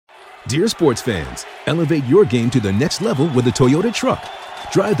Dear sports fans, elevate your game to the next level with a Toyota truck.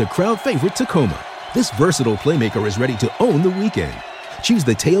 Drive the crowd favorite Tacoma. This versatile playmaker is ready to own the weekend. Choose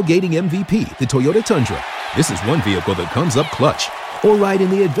the tailgating MVP, the Toyota Tundra. This is one vehicle that comes up clutch. Or ride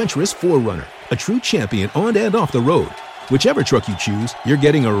in the adventurous 4Runner, a true champion on and off the road. Whichever truck you choose, you're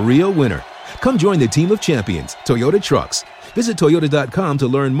getting a real winner. Come join the team of champions, Toyota Trucks. Visit Toyota.com to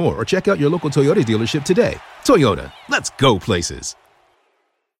learn more or check out your local Toyota dealership today. Toyota, let's go places.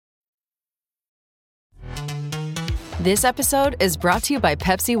 This episode is brought to you by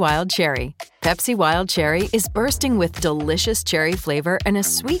Pepsi Wild Cherry. Pepsi Wild Cherry is bursting with delicious cherry flavor and a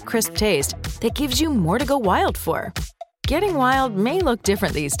sweet, crisp taste that gives you more to go wild for. Getting wild may look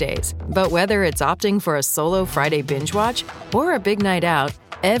different these days, but whether it's opting for a solo Friday binge watch or a big night out,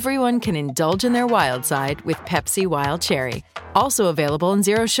 everyone can indulge in their wild side with Pepsi Wild Cherry. Also available in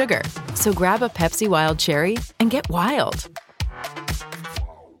Zero Sugar. So grab a Pepsi Wild Cherry and get wild.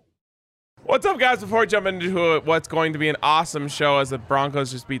 What's up, guys? Before we jump into what's going to be an awesome show as the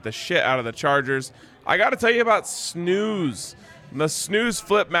Broncos just beat the shit out of the Chargers, I got to tell you about Snooze. The Snooze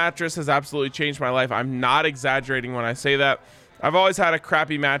Flip mattress has absolutely changed my life. I'm not exaggerating when I say that. I've always had a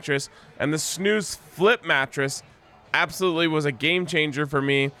crappy mattress, and the Snooze Flip mattress absolutely was a game changer for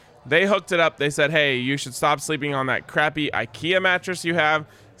me. They hooked it up. They said, hey, you should stop sleeping on that crappy IKEA mattress you have.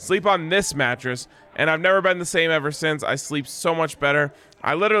 Sleep on this mattress. And I've never been the same ever since. I sleep so much better.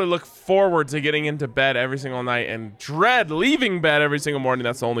 I literally look forward to getting into bed every single night and dread leaving bed every single morning.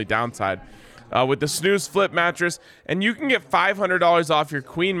 That's the only downside. With the Snooze Flip mattress. And you can get $500 off your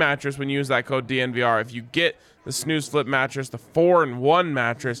Queen mattress when you use that code DNVR. If you get the Snooze Flip mattress, the 4-in-1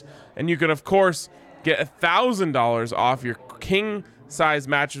 mattress. And you can, of course, get $1,000 off your king size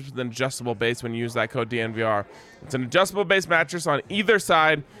mattress with an adjustable base when you use that code DNVR. It's an adjustable base mattress on either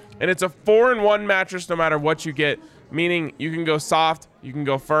side, and it's a 4-in-1 mattress no matter what you get, meaning you can go soft, you can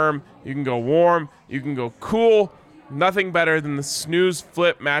go firm, you can go warm, you can go cool. Nothing better than the Snooze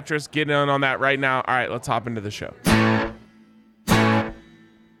Flip mattress. Get in on that right now. All right, let's hop into the show. Number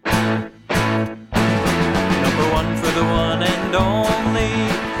one for the one and only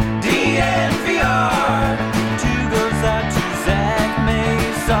DNVR. Two goes out to Zach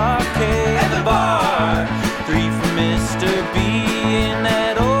Mays, Arcade, and the bar. Three for Mr. B in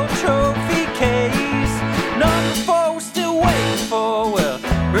that old trophy case. Number four we're still waiting for, well,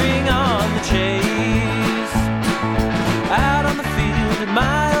 bring on the chase. Out on the field at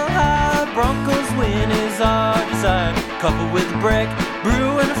Mile High, Broncos win is our desire. Coupled with a break,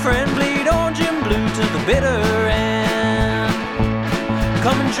 brew and a friend, bleed orange and blue to the bitter end.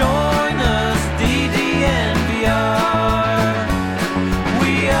 Come and join us, DNVR.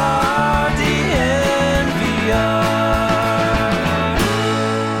 We are DNVR.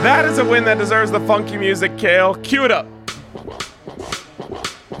 That is a win that deserves the funky music, Kale. Cue it up.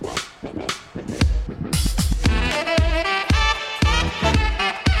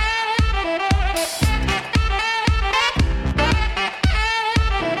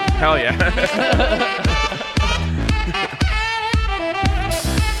 Hell yeah.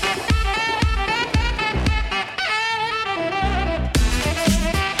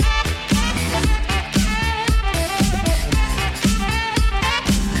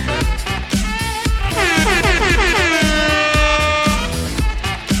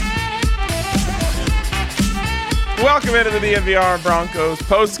 Welcome into the DNVR Broncos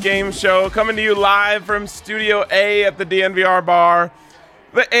post-game show, coming to you live from Studio A at the DNVR bar.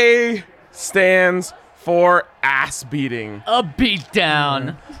 The A stands for ass beating. A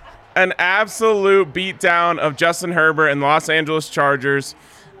beatdown. An absolute beatdown of Justin Herbert and the Los Angeles Chargers.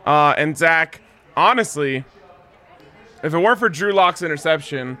 And Zach, honestly, if it weren't for Drew Lock's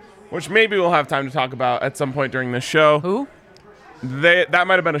interception, which maybe we'll have time to talk about at some point during this show. Who? That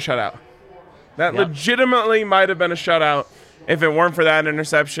might have been a shutout. That legitimately might have been a shutout if it weren't for that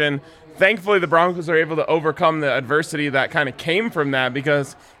interception. Thankfully, the Broncos are able to overcome the adversity that kind of came from that,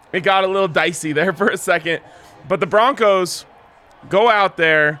 because it got a little dicey there for a second. But the Broncos go out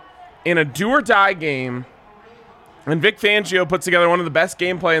there in a do-or-die game, and Vic Fangio puts together one of the best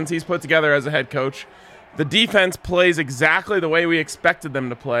game plans he's put together as a head coach. The defense plays exactly the way we expected them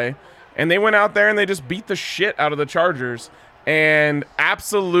to play, and they went out there and they just beat the shit out of the Chargers and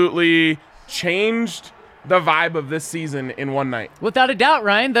absolutely changed the vibe of this season in one night. Without a doubt,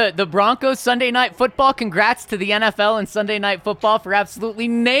 Ryan. The Broncos Sunday Night Football, congrats to the NFL and Sunday Night Football for absolutely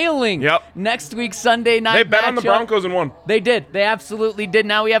nailing next week's Sunday night They bet on the Broncos and won. They did. They absolutely did.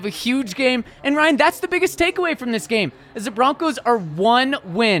 Now we have a huge game. And Ryan, that's the biggest takeaway from this game, is the Broncos are one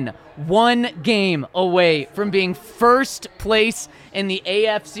win, one game away from being first place in the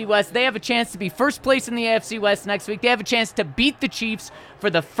AFC West. They have a chance to be first place in the AFC West next week. They have a chance to beat the Chiefs for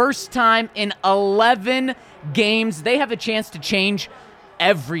the first time in 11 games. They have a chance to change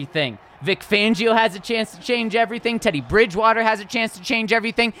everything. Vic Fangio has a chance to change everything. Teddy Bridgewater has a chance to change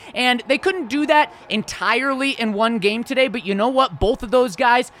everything. And they couldn't do that entirely in one game today, but you know what? Both of those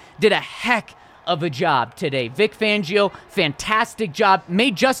guys did a heck of a job today. Vic Fangio, fantastic job.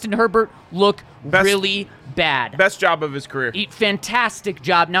 Made Justin Herbert look really bad. Best job of his career. Fantastic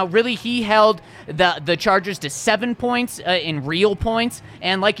job. Now, really, he held the Chargers to 7 points in real points.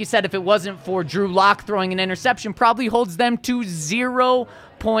 And like you said, if it wasn't for Drew Lock throwing an interception, probably holds them to 0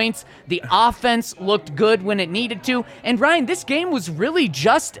 points. The offense looked good when it needed to. And Ryan, this game was really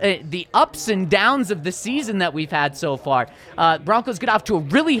just the ups and downs of the season that we've had so far. Broncos get off to a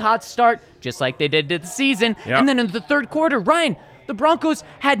really hot start, just like they did to the season. Yep. And then in the third quarter, Ryan, the Broncos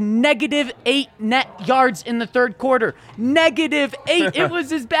had -8 net yards in the third quarter. -8. It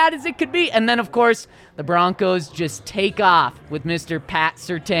was as bad as it could be. And then, of course, the Broncos just take off with Mr. Pat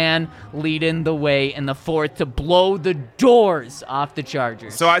Surtain leading the way in the fourth to blow the doors off the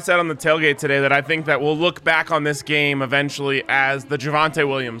Chargers. So I said on the tailgate today that I think that we'll look back on this game eventually as the Javonte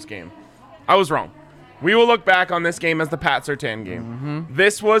Williams game. I was wrong. We will look back on this game as the Pat Surtain game. Mm-hmm.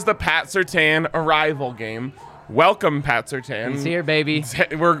 This was the Pat Surtain arrival game. Welcome, Pat Surtain. He's here, baby.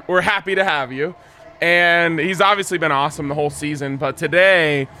 We're happy to have you. And he's obviously been awesome the whole season, but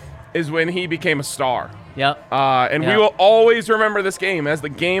today is when he became a star. Yep. And we will always remember this game as the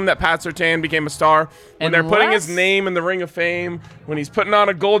game that Pat Surtain became a star. When they're putting his name in the Ring of Fame, when he's putting on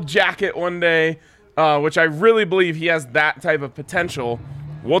a gold jacket one day, which I really believe he has that type of potential.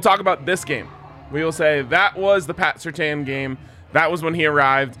 We'll talk about this game. We will say that was the Pat Surtain game. That was when he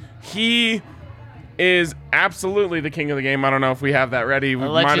arrived. He is absolutely the king of the game. I don't know if we have that ready. We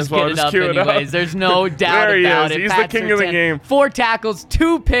might as well just cue it up. There's no doubt there about he is. it. He's Pat the king Surtain, of the game. 4 tackles,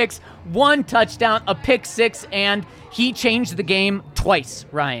 2 picks, 1 touchdown, a pick 6, and he changed the game twice,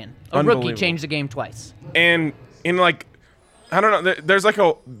 Ryan. A rookie changed the game twice. And in I don't know, there's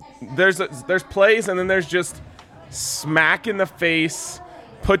there's plays and then there's just smack in the face,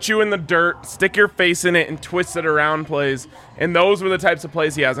 put you in the dirt, stick your face in it, and twist it around plays. And those were the types of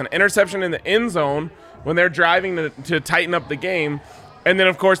plays he has. An interception in the end zone when they're driving to tighten up the game. And then,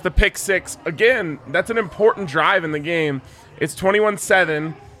 of course, the pick 6. Again, that's an important drive in the game. It's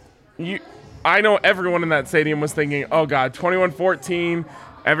 21-7. I know everyone in that stadium was thinking, oh, God, 21-14.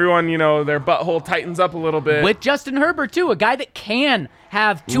 Everyone, their butthole tightens up a little bit. With Justin Herbert, too, a guy that can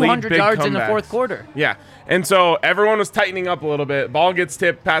have 200 yards in the fourth quarter. Yeah. And so everyone was tightening up a little bit. Ball gets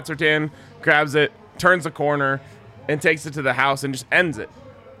tipped. Pat Surtain grabs it, turns the corner, and takes it to the house and just ends it.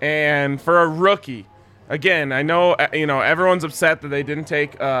 And for a rookie, again, I know everyone's upset that they didn't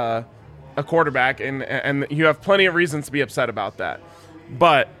take a quarterback, and you have plenty of reasons to be upset about that.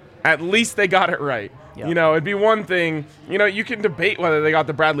 But at least they got it right. Yep. It'd be one thing. You can debate whether they got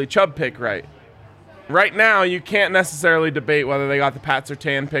the Bradley Chubb pick right. Right now, you can't necessarily debate whether they got the Pat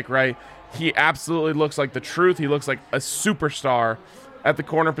Surtain pick right. He absolutely looks like the truth. He looks like a superstar at the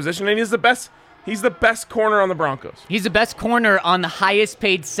corner position, and he's the best corner on the Broncos. He's the best corner on the highest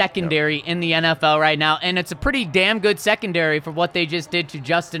paid secondary in the NFL right now, and it's a pretty damn good secondary for what they just did to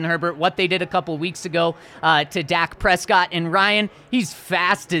Justin Herbert, what they did a couple weeks ago to Dak Prescott. And Ryan, he's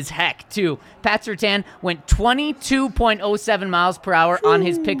fast as heck, too. Pat Surtain went 22.07 miles per hour on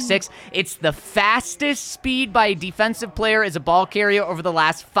his pick 6. It's the fastest speed by a defensive player as a ball carrier over the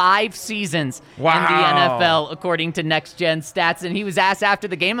last 5 seasons in the NFL, according to Next Gen Stats. And he was asked after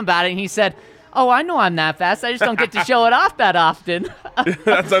the game about it, and he said, oh, I know I'm that fast. I just don't get to show it off that often.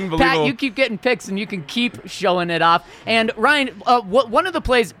 That's unbelievable. Pat, you keep getting picks, and you can keep showing it off. And Ryan, one of the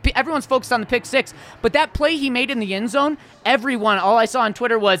plays, everyone's focused on the pick 6, but that play he made in the end zone, all I saw on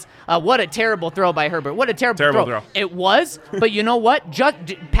Twitter was, what a terrible throw by Herbert. What a terrible throw. It was, but you know what?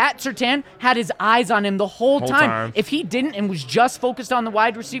 Pat Surtain had his eyes on him the whole time. If he didn't and was just focused on the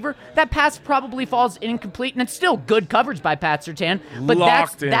wide receiver, that pass probably falls incomplete, and it's still good coverage by Pat Surtain. But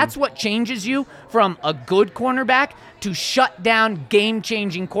that's what changes you from a good cornerback to shut down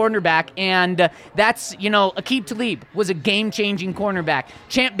game-changing cornerback, and that's, Aqib Talib was a game-changing cornerback.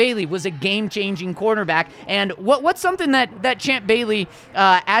 Champ Bailey was a game-changing cornerback, and what's something that Champ Bailey,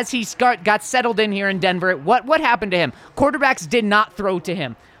 as he got settled in here in Denver, what happened to him? Quarterbacks did not throw to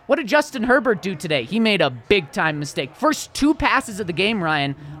him. What did Justin Herbert do today? He made a big-time mistake. First 2 passes of the game,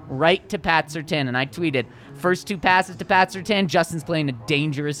 Ryan, right to Pat Surtain, and I tweeted, first 2 passes to Pat Surtain, Justin's playing a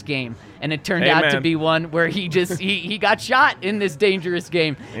dangerous game. And it turned out to be one where he he got shot in this dangerous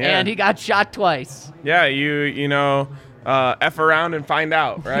game. Yeah. And he got shot twice. Yeah, F around and find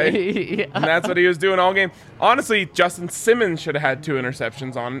out, right? Yeah. And that's what he was doing all game. Honestly, Justin Simmons should have had 2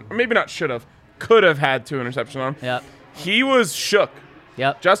 interceptions on, or maybe not should have, could have had 2 interceptions on. Yep. He was shook.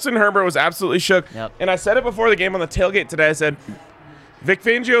 Yep. Justin Herbert was absolutely shook. Yep. And I said it before the game on the tailgate today. I said, Vic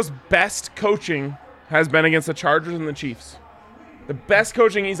Fangio's best coaching has been against the Chargers and the Chiefs. The best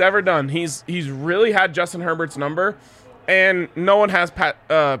coaching he's ever done. He's really had Justin Herbert's number, and no one has Pat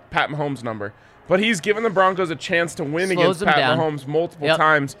Mahomes' number. But he's given the Broncos a chance to win against Pat Mahomes multiple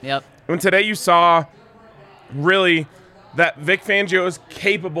times. Yep. And today you saw really that Vic Fangio is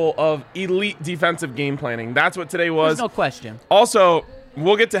capable of elite defensive game planning. That's what today was. There's no question. Also,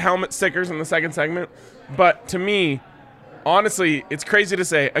 we'll get to helmet stickers in the second segment, but to me, honestly, it's crazy to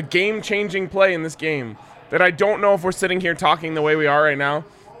say, a game-changing play in this game that I don't know if we're sitting here talking the way we are right now,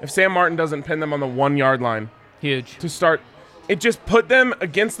 if Sam Martin doesn't pin them on the 1-yard line. Huge. To start. It just put them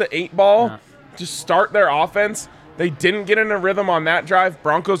against the 8 ball to start their offense. They didn't get in a rhythm on that drive.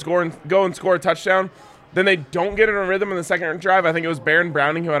 Broncos go and score a touchdown. Then they don't get in a rhythm in the second drive. I think it was Baron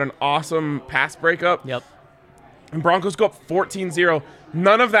Browning who had an awesome pass breakup. Yep. And Broncos go up 14-0.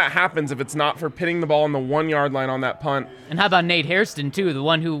 None of that happens if it's not for pinning the ball on the 1-yard line on that punt. And how about Nate Hairston, too, the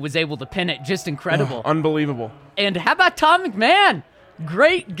one who was able to pin it? Just incredible. Unbelievable. And how about Tom McMahon?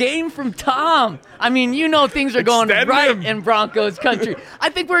 Great game from Tom. I mean, you know things are going right in Broncos country. I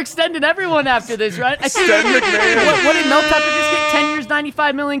think we're extending everyone after this, right? Extend McMahon. What did Mel Tucker just get? 10 years,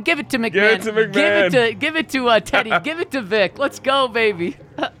 $95 million? Give it to McMahon. Give it to McMahon. Give it to Teddy. Give it to Vic. Let's go, baby.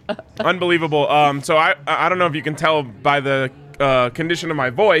 Unbelievable. So I don't know if you can tell by the condition of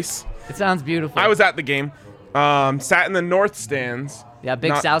my voice. It sounds beautiful. I was at the game. Sat in the north stands. Yeah,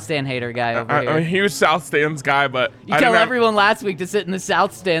 big South Stand hater guy over here. I'm a huge South Stands guy, but you tell everyone last week to sit in the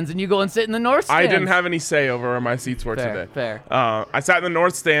South Stands, and you go and sit in the North Stands. I didn't have any say over where my seats were today. Fair. I sat in the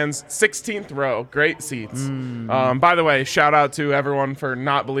North Stands, 16th row, great seats. By the way, shout out to everyone for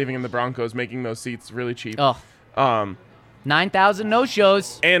not believing in the Broncos, making those seats really cheap. 9,000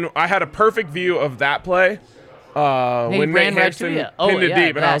 no-shows. And I had a perfect view of that play when Nate Hairston pinned it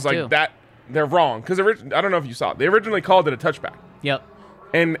deep, and I was like, they're wrong. Because I don't know if you saw it. They originally called it a touchback. Yep.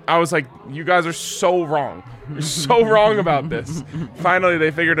 And I was like, you guys are so wrong. You're so wrong about this. Finally, they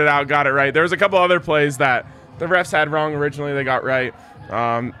figured it out, got it right. There was a couple other plays that the refs had wrong originally. They got right.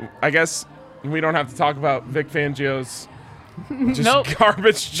 I guess we don't have to talk about Vic Fangio's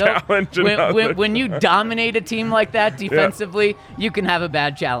garbage challenge. When you dominate a team like that defensively, you can have a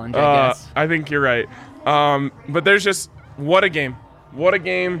bad challenge, I guess. I think you're right. But there's just, what a game. What a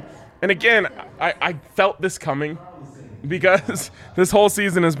game. And again, I felt this coming. Because this whole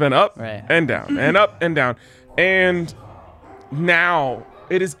season has been up and down and up and down. And now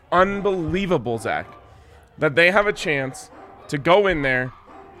it is unbelievable, Zach, that they have a chance to go in there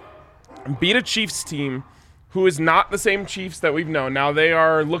and beat a Chiefs team who is not the same Chiefs that we've known. Now they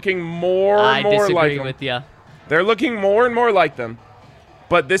are looking more and more like them. I disagree with you. They're looking more and more like them.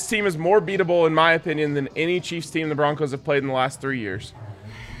 But this team is more beatable, in my opinion, than any Chiefs team the Broncos have played in the last 3 years.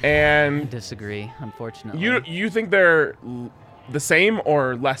 And I disagree, unfortunately. You think they're the same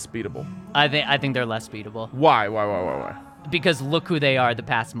or less beatable? I think they're less beatable. Why? Because look who they are the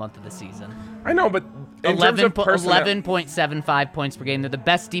past month of the season. I know, but in terms of 11.75 points per game. They're the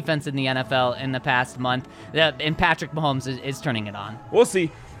best defense in the NFL in the past month. And Patrick Mahomes is turning it on. We'll see.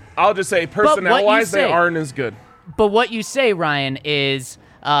 I'll just say, personnel-wise, they aren't as good. But what you say, Ryan, is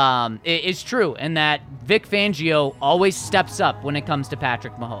true in that Vic Fangio always steps up when it comes to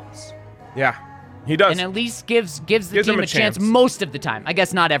Patrick Mahomes. Yeah, he does. And at least gives the team a chance most of the time. I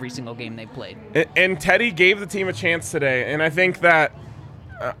guess not every single game they've played. And Teddy gave the team a chance today. And I think that,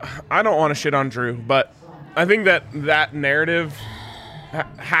 I don't want to shit on Drew, but I think that narrative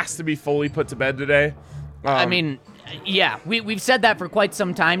has to be fully put to bed today. I mean, yeah, we've said that for quite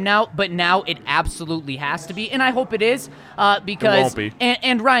some time now, but now it absolutely has to be, and I hope it is, because it won't be.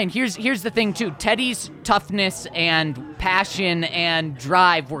 And Ryan, here's the thing too. Teddy's toughness and passion and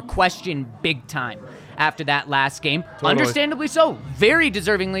drive were questioned big time after that last game. Totally. Understandably so, very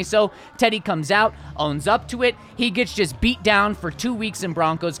deservingly so. Teddy comes out, owns up to it. He gets just beat down for 2 weeks in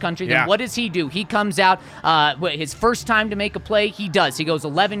Broncos country. Then what does he do? He comes out, his first time to make a play, he does. He goes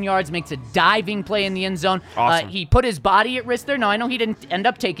 11 yards, makes a diving play in the end zone. Awesome. He put his body at risk there. Now, I know he didn't end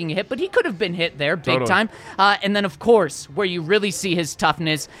up taking a hit, but he could have been hit there big time. And then, of course, where you really see his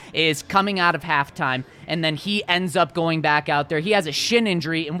toughness is coming out of halftime, and then he ends up going back out there. He has a shin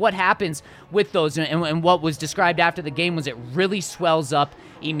injury, and what happens with those, and and what was described after the game was it really swells up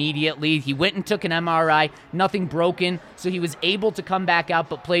immediately. He went and took an MRI, nothing broken, so he was able to come back out,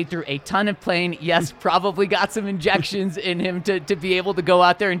 but played through a ton of pain. Yes, probably got some injections in him to be able to go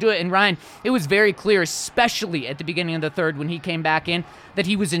out there and do it. And Ryan, it was very clear, especially at the beginning of the third when he came back in, that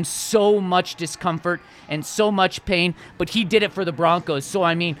he was in so much discomfort and so much pain, but he did it for the Broncos. So,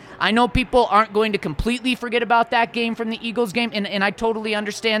 I mean, I know people aren't going to completely forget about that game from the Eagles game, and I totally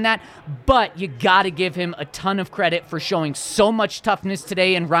understand that, but you got to give him a ton of credit for showing so much toughness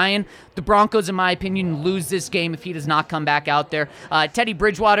today. And Ryan, the Broncos, in my opinion, lose this game if he does not come back out there. Teddy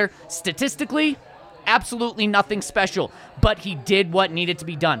Bridgewater, statistically, absolutely nothing special, but he did what needed to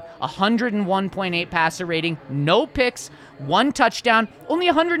be done. 101.8 passer rating, no picks, 1 touchdown, only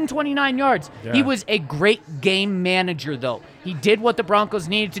 129 yards. Yeah. He was a great game manager, though. He did what the Broncos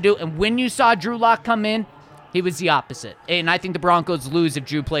needed to do, and when you saw Drew Lock come in, he was the opposite. And I think the Broncos lose if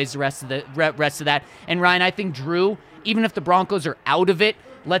Drew plays the rest of that. And Ryan, I think Drew, even if the Broncos are out of it,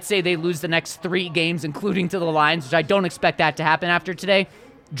 let's say they lose the next 3 games, including to the Lions, which I don't expect that to happen after today,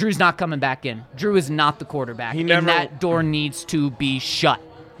 Drew's not coming back in. Drew is not the quarterback, and that door needs to be shut.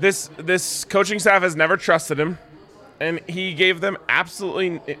 This coaching staff has never trusted him, and he gave them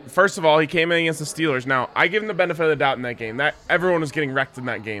absolutely. First of all, he came in against the Steelers. Now, I give him the benefit of the doubt in that game. That everyone was getting wrecked in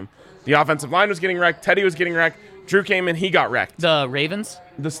that game. The offensive line was getting wrecked. Teddy was getting wrecked. Drew came in, he got wrecked. The Ravens?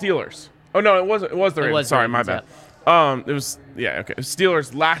 The Steelers. Oh no, it wasn't. It was the Ravens. Sorry, my bad. Yeah. It was okay. It was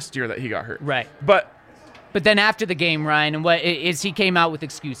Steelers last year that he got hurt. Right. But then after the game, Ryan, and what is he came out with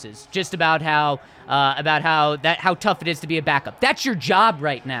excuses just about how tough it is to be a backup. That's your job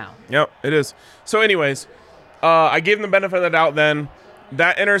right now. Yep, it is. So, anyways, I gave him the benefit of the doubt. Then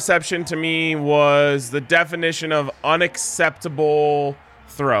that interception to me was the definition of unacceptable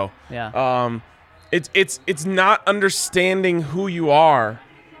throw. Yeah. It's not understanding who you are.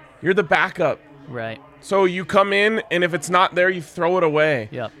 You're the backup. Right. So you come in, and if it's not there, you throw it away.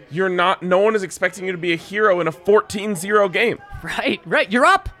 Yep. No one is expecting you to be a hero in a 14-0 game. Right. You're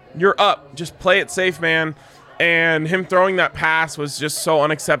up. You're up. Just play it safe, man. And him throwing that pass was just so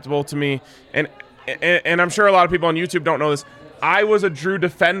unacceptable to me. And I'm sure a lot of people on YouTube don't know this. I was a Drew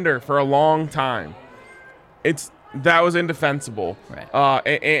defender for a long time. That was indefensible. Right.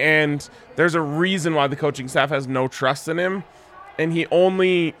 And there's a reason why the coaching staff has no trust in him, and he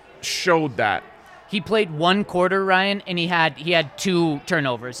only showed that. He played 1 quarter, Ryan, and he had 2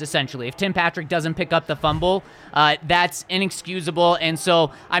 turnovers, essentially. If Tim Patrick doesn't pick up the fumble, that's inexcusable. And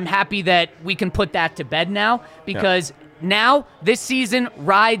so I'm happy that we can put that to bed now, because now this season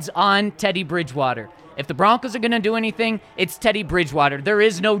rides on Teddy Bridgewater. If the Broncos are going to do anything, it's Teddy Bridgewater. There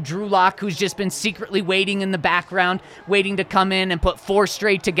is no Drew Lock, who's just been secretly waiting in the background, waiting to come in and put 4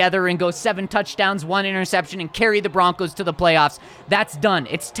 straight together and go 7 touchdowns, 1 interception, and carry the Broncos to the playoffs. That's done.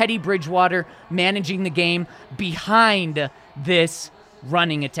 It's Teddy Bridgewater managing the game behind this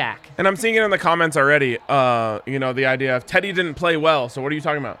running attack. And I'm seeing it in the comments already, the idea of Teddy didn't play well, so what are you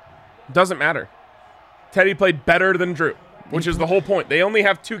talking about? Doesn't matter. Teddy played better than Drew, which is the whole point. They only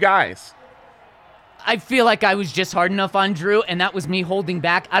have 2 guys. I feel like I was just hard enough on Drew, and that was me holding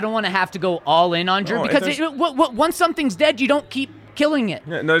back. I don't want to have to go all in on Drew, because once something's dead, you don't keep killing it.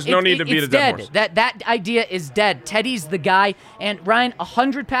 Yeah, there's no need to beat a dead horse. That idea is dead. Teddy's the guy, and Ryan,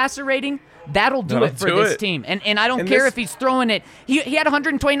 100 passer rating, that'll do it for this team. And I don't care if he's throwing it. He had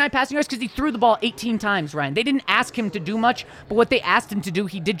 129 passing yards because he threw the ball 18 times, Ryan. They didn't ask him to do much, but what they asked him to do,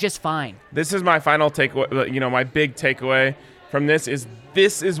 he did just fine. This is my final takeaway. My big takeaway from this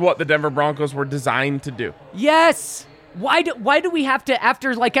is what the Denver Broncos were designed to do. Yes. Why do we have to,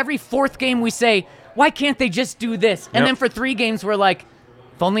 after like every 4th game, we say, why can't they just do this? And then for 3 games, we're like,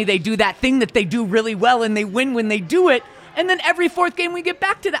 if only they do that thing that they do really well and they win when they do it. And then every 4th game, we get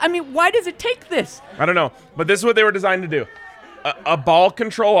back to that. I mean, why does it take this? I don't know. But this is what they were designed to do. A ball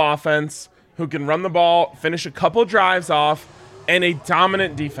control offense who can run the ball, finish a couple drives off, and a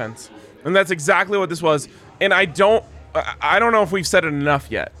dominant defense. And that's exactly what this was. And I don't know if we've said it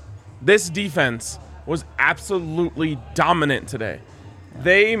enough yet. This defense was absolutely dominant today.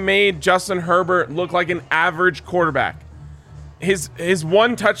 They made Justin Herbert look like an average quarterback. His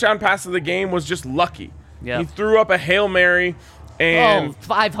 1 touchdown pass of the game was just lucky. Yep. He threw up a Hail Mary and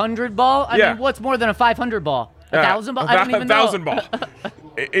 500 ball? I mean, what's more than a 500 ball? 1,000 ball? I don't even know. 1,000 ball.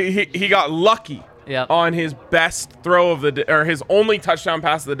 He got lucky on his best throw of the day, or his only touchdown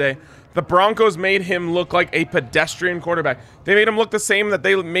pass of the day. The Broncos made him look like a pedestrian quarterback. They made him look the same that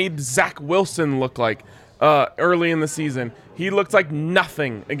they made Zach Wilson look like early in the season. He looked like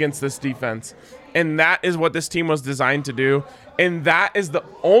nothing against this defense. And that is what this team was designed to do. And that is the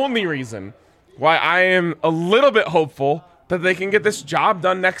only reason why I am a little bit hopeful that they can get this job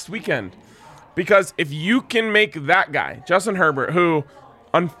done next weekend. Because if you can make that guy, Justin Herbert, who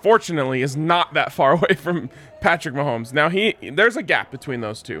unfortunately is not that far away from Patrick Mahomes. Now, there's a gap between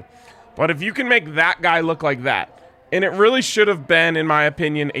those two. But if you can make that guy look like that, and it really should have been, in my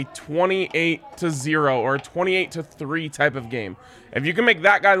opinion, a 28-0 or a 28-3 type of game. If you can make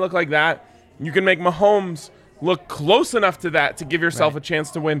that guy look like that, you can make Mahomes look close enough to that to give yourself a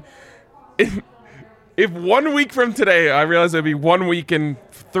chance to win. If 1 week from today, I realize it would be 1 week and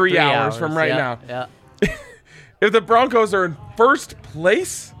 3 hours from right now. Yeah. If the Broncos are in first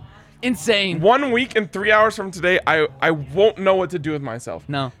place, insane. 1 week and 3 hours from today, I won't know what to do with myself.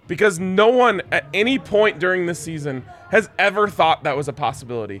 No. Because no one at any point during this season has ever thought that was a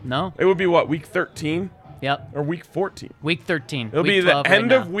possibility. No. It would be what, week 13? Yep. Or week 14? Week 13. It'll be the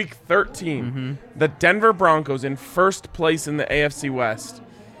end of week 13. Mm-hmm. The Denver Broncos in first place in the AFC West.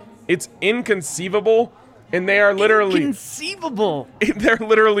 It's inconceivable, and they are literally... Inconceivable. They're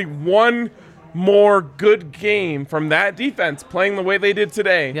literally one more good game from that defense playing the way they did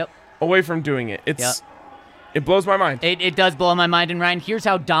today away from doing it. It blows my mind. It does blow my mind. And Ryan, here's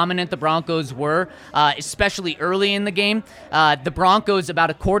how dominant the Broncos were, especially early in the game. The Broncos, about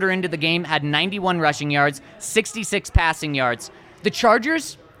a quarter into the game, had 91 rushing yards, 66 passing yards. The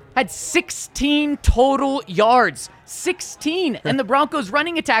Chargers had 16 total yards. 16. And the Broncos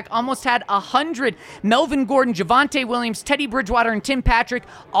running attack almost had 100. Melvin Gordon, Javonte Williams, Teddy Bridgewater, and Tim Patrick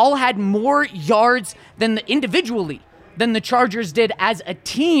all had more yards individually than the Chargers did as a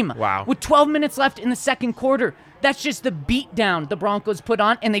team. Wow. With 12 minutes left in the second quarter. That's just the beatdown the Broncos put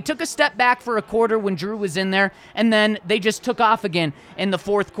on. And they took a step back for a quarter when Drew was in there. And then they just took off again in the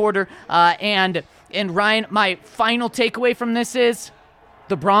fourth quarter. And Ryan, my final takeaway from this is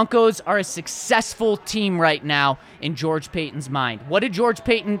the Broncos are a successful team right now in George Paton's mind. What did George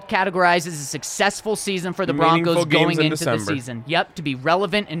Paton categorize as a successful season for the Broncos going into the season? Yep, to be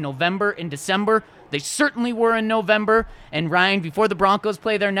relevant in November and December. They certainly were in November. And Ryan, before the Broncos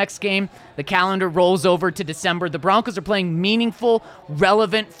play their next game, the calendar rolls over to December. The Broncos are playing meaningful,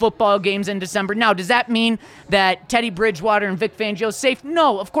 relevant football games in December. Now, does that mean that Teddy Bridgewater and Vic Fangio's safe?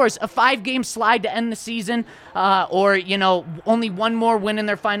 No, of course. A 5-game slide to end the season or, only one more win in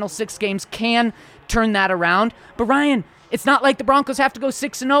their final 6 games can turn that around. But Ryan, it's not like the Broncos have to go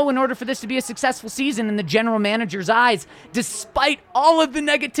 6-0 in order for this to be a successful season in the general manager's eyes. Despite all of the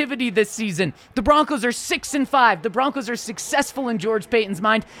negativity this season, the Broncos are 6-5. The Broncos are successful in George Paton's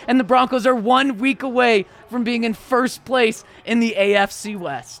mind, and the Broncos are 1 week away from being in first place in the AFC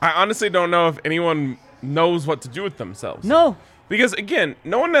West. I honestly don't know if anyone knows what to do with themselves. No. Because, again,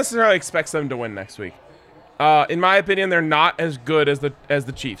 no one necessarily expects them to win next week. In my opinion, they're not as good as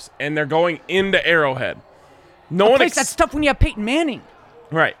the Chiefs, and they're going into Arrowhead. That's tough when you have Peyton Manning.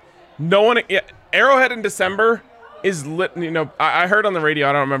 Right. Arrowhead in December is lit. I heard on the radio,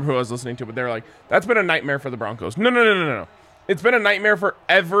 I don't remember who I was listening to, but they were like, that's been a nightmare for the Broncos. No. It's been a nightmare for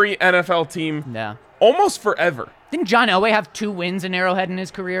every NFL team. Yeah. Almost forever. Didn't John Elway have 2 wins in Arrowhead in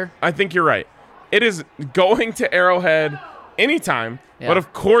his career? I think you're right. It is going to Arrowhead anytime, but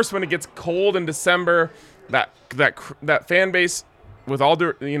of course when it gets cold in December, that fan base, with all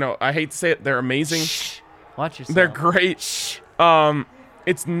the, I hate to say it, they're amazing. Shh. Watch yourself. They're great.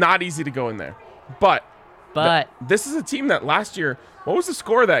 It's not easy to go in there. But this is a team that last year, what was the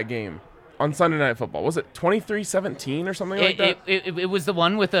score of that game on Sunday Night Football? Was it 23-17 or something like that? It was the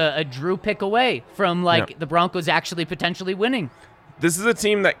one with a Drew pick away from the Broncos actually potentially winning. This is a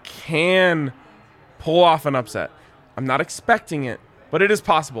team that can pull off an upset. I'm not expecting it, but it is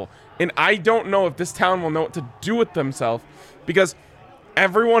possible. And I don't know if this town will know what to do with themselves, because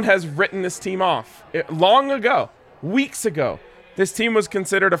everyone has written this team off. Long ago, weeks ago, this team was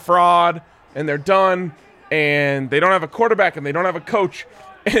considered a fraud, and they're done, and they don't have a quarterback, and they don't have a coach.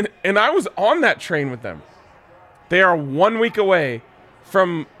 And I was on that train with them. They are 1 week away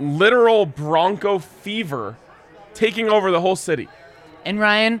from literal Bronco fever taking over the whole city. And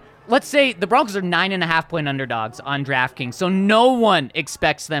Ryan, let's say the Broncos are 9.5-point underdogs on DraftKings, so no one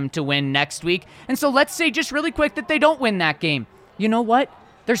expects them to win next week. And so let's say just really quick that they don't win that game. You know what?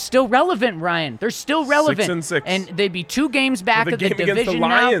 They're still relevant, Ryan. They're still relevant. 6-6. And they'd be 2 games back of the division against the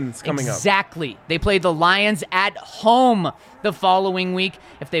Lions now. Coming up. Exactly. They play the Lions at home the following week.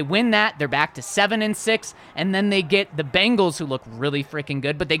 If they win that, they're back to 7-6. And then they get the Bengals, who look really freaking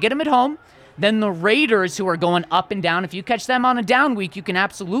good, but they get them at home. Then the Raiders, who are going up and down. If you catch them on a down week, you can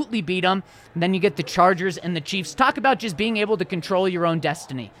absolutely beat them. And then you get the Chargers and the Chiefs. Talk about just being able to control your own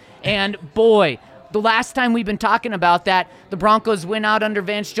destiny. And boy, the last time we've been talking about that, the Broncos went out under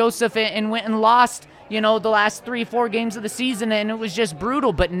Vance Joseph and went and lost, the last 3-4 games of the season, and it was just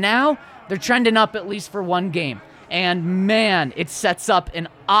brutal. But now they're trending up at least for 1 game. And, man, it sets up an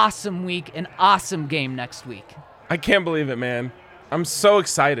awesome week, an awesome game next week. I can't believe it, man. I'm so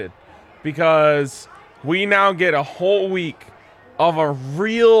excited because we now get a whole week of a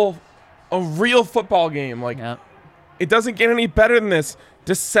real football game. Like, It doesn't get any better than this.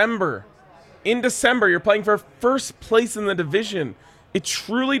 In December, you're playing for first place in the division. It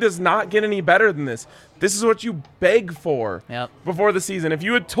truly does not get any better than this. This is what you beg for before the season. If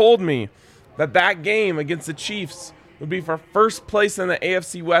you had told me that game against the Chiefs would be for first place in the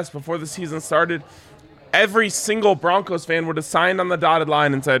AFC West before the season started, every single Broncos fan would have signed on the dotted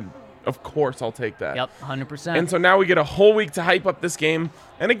line and said, of course, I'll take that. 100%. And so now we get a whole week to hype up this game.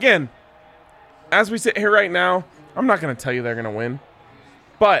 And again, as we sit here right now, I'm not going to tell you they're going to win.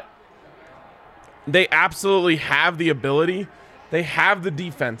 But they absolutely have the ability. They have the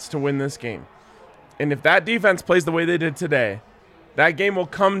defense to win this game. And if that defense plays the way they did today, that game will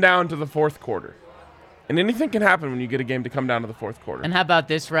come down to the fourth quarter. And anything can happen when you get a game to come down to the fourth quarter. And how about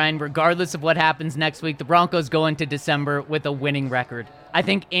this, Ryan? Regardless of what happens next week, the Broncos go into December with a winning record. I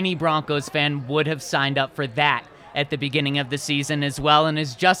think any Broncos fan would have signed up for that at the beginning of the season as well. And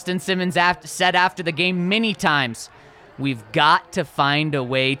as Justin Simmons said after the game many times, we've got to find a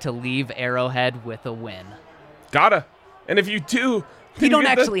way to leave Arrowhead with a win. Gotta. And if you do... You don't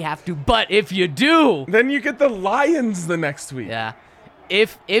actually have to, but if you do... Then you get the Lions the next week. Yeah.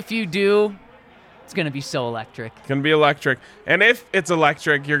 If you do... It's going to be so electric. It's going to be electric. And if it's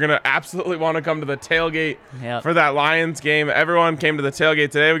electric, you're going to absolutely want to come to the tailgate for that Lions game. Everyone came to the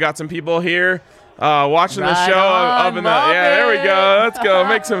tailgate today. We got some people here watching the show. Up in there we go. Let's go.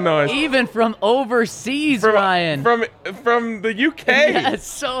 Make some noise. Even from overseas, Ryan. From the UK. Yeah,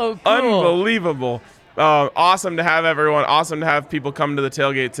 so cool. Unbelievable. Awesome to have everyone. Awesome to have people come to the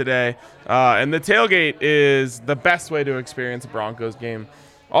tailgate today. And the tailgate is the best way to experience a Broncos game.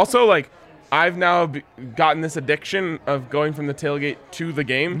 Also, like, I've now gotten this addiction of going from the tailgate to the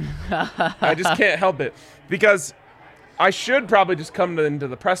game. I just can't help it because I should probably just come into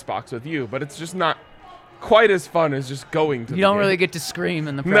the press box with you, but it's just not quite as fun as just going to the game. You don't really get to scream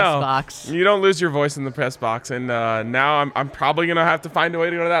in the press box. You don't lose your voice in the press box. And now I'm probably going to have to find a way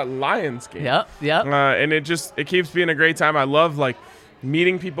to go to that Lions game. Yep. And it keeps being a great time. I love, like,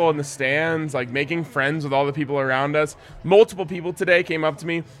 meeting people in the stands, like making friends with all the people around us. Multiple people today came up to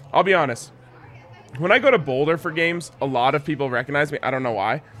me. I'll be honest. When I go to Boulder for games, a lot of people recognize me. I don't know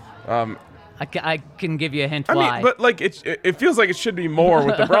why. I can give you a hint why. I mean, but like it feels like it should be more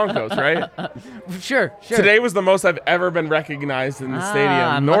with the Broncos, right? Sure. Today was the most I've ever been recognized in the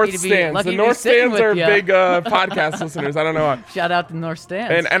stadium. North stands. The North stands are big podcast listeners. I don't know why. Shout out to North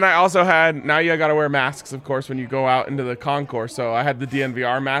stands. And I also had, now you got to wear masks, of course, when you go out into the concourse. So I had the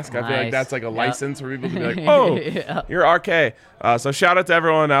DNVR mask. I feel like that's like a license for people to be like, oh, you're RK. So shout out to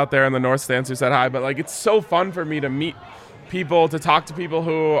everyone out there in the North stands who said hi. But like, it's so fun for me to meet people, to talk to people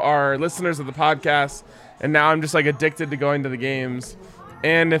who are listeners of the podcast, and now I'm just like addicted to going to the games.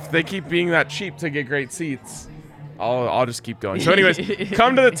 And if they keep being that cheap to get great seats, I'll just keep going. So anyways,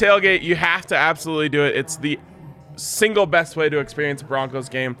 come to the tailgate. You have to absolutely do it. It's the single best way to experience a Broncos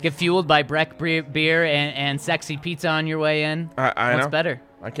game. Get fueled by Breck beer and sexy pizza on your way in. I What's know. better?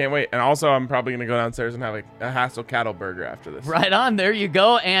 I can't wait. And also, I'm probably going to go downstairs and have a Hassel Cattle Burger after this. Right on. There you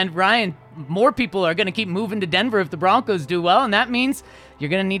go. And Ryan, more people are going to keep moving to Denver if the Broncos do well, and that means you're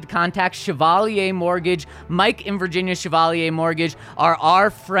going to need to contact Chevalier Mortgage. Mike in Virginia, Chevalier Mortgage, are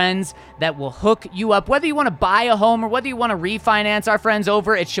our friends that will hook you up. Whether you want to buy a home or whether you want to refinance, our friends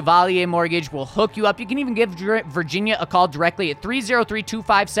over at Chevalier Mortgage will hook you up. You can even give Virginia a call directly at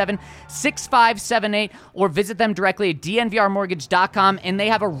 303-257-6578 or visit them directly at dnvrmortgage.com, and they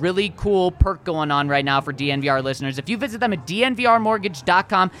have a really cool perk going on right now for DNVR listeners. If you visit them at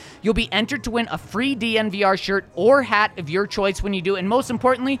dnvrmortgage.com, you'll be entered to win a free DNVR shirt or hat of your choice when you do, and most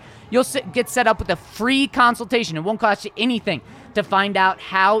importantly, you'll get set up with a free consultation. It won't cost you anything to find out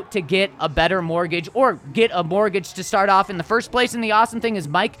how to get a better mortgage or get a mortgage to start off in the first place. And the awesome thing is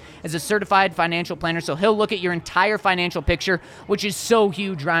Mike is a certified financial planner, so he'll look at your entire financial picture, which is so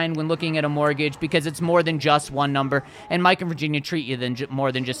huge, Ryan, when looking at a mortgage, because it's more than just one number. And Mike and Virginia treat you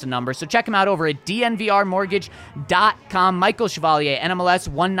more than just a number. So check him out over at dnvrmortgage.com. Michael Chevalier, NMLS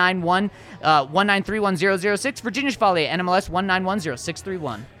 1931006. Virginia Chevalier, NMLS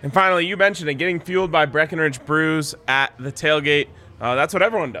 1910631. And finally, you mentioned it, getting fueled by Breckenridge Brews at the tailgate. That's what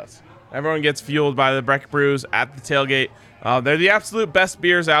everyone does. Everyone gets fueled by the Breck Brews at the tailgate. They're the absolute best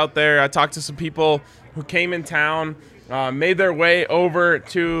beers out there. I talked to some people who came in town, made their way over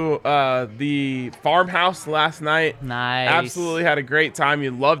to the farmhouse last night. Nice. Absolutely had a great time.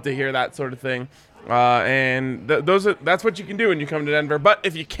 You love to hear that sort of thing. And that's what you can do when you come to Denver. But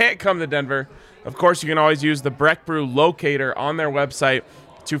if you can't come to Denver, Of course, you can always use the Breck Brew locator on their website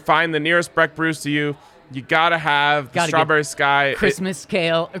to find the nearest Breck Brews to you. You gotta have the Strawberry Sky Christmas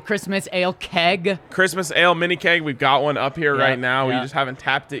ale keg. Christmas ale mini keg. We've got one up here right now. We just haven't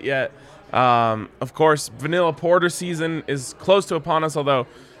tapped it yet. Of course, vanilla porter season is close to upon us, although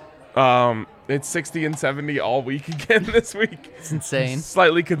it's 60 and 70 all week again this week. It's insane.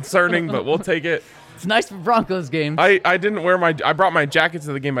 Slightly concerning, but we'll take it. It's nice for Broncos games. I didn't wear I brought my jacket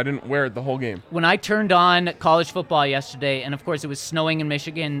to the game. I didn't wear it the whole game. When I turned on college football yesterday, and of course it was snowing in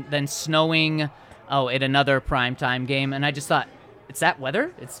Michigan, then snowing at another primetime game, and I just thought, it's that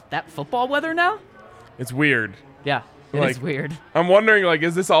weather? It's that football weather now? It's weird. Yeah, it is weird. I'm wondering,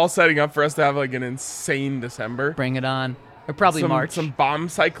 is this all setting up for us to have, an insane December? Bring it on. Or probably March. Some bomb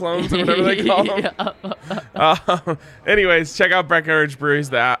cyclones or whatever they call them. Anyways, check out Breckenridge Breweries,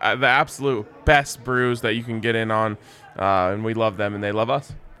 the absolute best brews that you can get in on, and we love them, and they love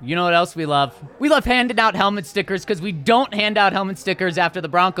us. You know what else we love? We love handing out helmet stickers because we don't hand out helmet stickers after the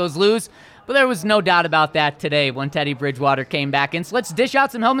Broncos lose. But there was no doubt about that today when Teddy Bridgewater came back in. So let's dish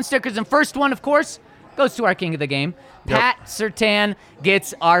out some helmet stickers. And first one, of course, goes to our king of the game. Pat Surtain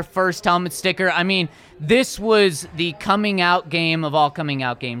gets our first helmet sticker. I mean, this was the coming out game of all coming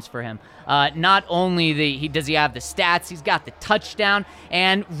out games for him. Not only does he have the stats, he's got the touchdown,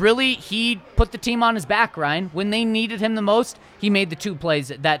 and really he put the team on his back, Ryan. When they needed him the most, he made the 2 plays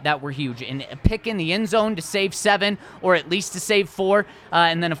that were huge. And a pick in the end zone to save 7, or at least to save 4,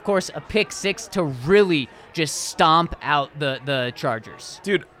 and then, of course, a pick 6 to really just stomp out the Chargers.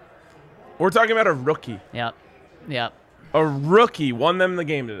 Dude, we're talking about a rookie. Yep. A rookie won them the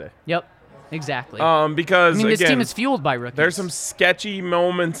game today. Yep. Exactly. Because this team is fueled by rookies. There's some sketchy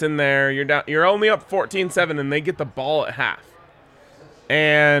moments in there. You're only up 14-7, and they get the ball at half.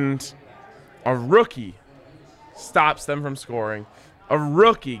 And a rookie stops them from scoring. A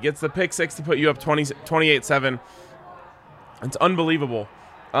rookie gets the pick 6 to put you up 28-7. It's unbelievable.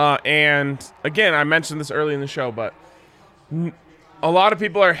 And again, I mentioned this early in the show, but a lot of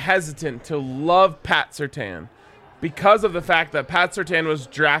people are hesitant to love Pat Surtain because of the fact that Pat Surtain was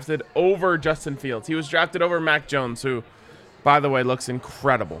drafted over Justin Fields. He was drafted over Mac Jones, who, by the way, looks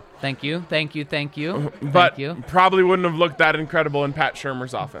incredible. Thank you. But probably wouldn't have looked that incredible in Pat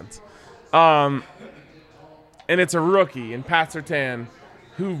Shurmur's offense. And it's a rookie in Pat Surtain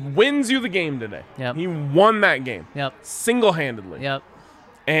who wins you the game today. Yep. He won that game. Yep. Single-handedly. Yep.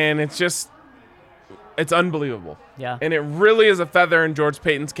 And it's unbelievable. Yeah. And it really is a feather in George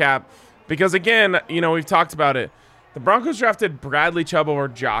Payton's cap because, again, we've talked about it. The Broncos drafted Bradley Chubb over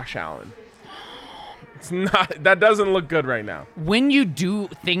Josh Allen. That doesn't look good right now. When you do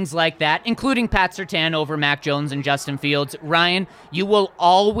things like that, including Pat Surtain over Mac Jones and Justin Fields, Ryan, you will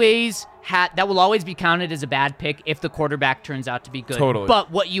always that will always be counted as a bad pick if the quarterback turns out to be good. Totally.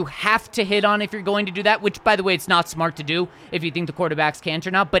 But what you have to hit on if you're going to do that, which, by the way, it's not smart to do if you think the quarterbacks can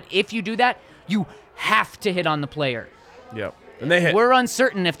turn out, but if you do that, you have to hit on the player. Yep. And they hit. We're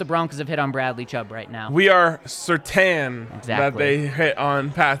uncertain if the Broncos have hit on Bradley Chubb right now. We are certain that they hit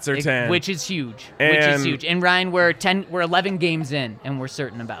on Pat Surtain. Which is huge. And Ryan, we're 11 games in, and we're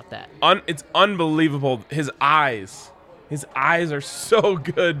certain about that. It's unbelievable. His eyes are so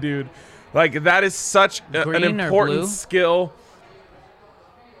good, dude. That is such an important skill.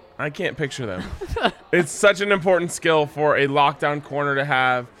 I can't picture them. It's such an important skill for a lockdown corner to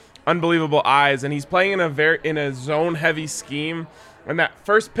have. Unbelievable eyes, and he's playing in a zone-heavy scheme. And that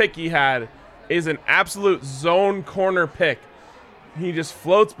first pick he had is an absolute zone corner pick. He just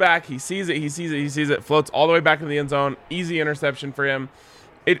floats back. He sees it, floats all the way back into the end zone. Easy interception for him.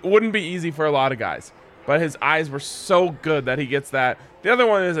 It wouldn't be easy for a lot of guys, but his eyes were so good that he gets that. The other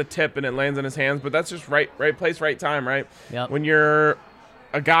one is a tip, and it lands in his hands, but that's just right place, right time, right? Yep. When you're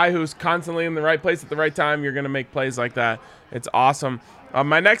a guy who's constantly in the right place at the right time, you're going to make plays like that. It's awesome.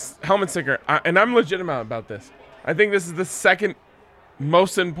 My next helmet sticker, and I'm legitimate about this. I think this is the second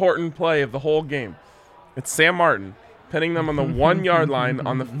most important play of the whole game. It's Sam Martin pinning them on the 1-yard line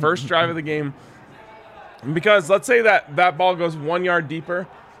on the first drive of the game. Because let's say that ball goes 1 yard deeper.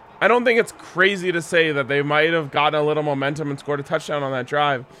 I don't think it's crazy to say that they might have gotten a little momentum and scored a touchdown on that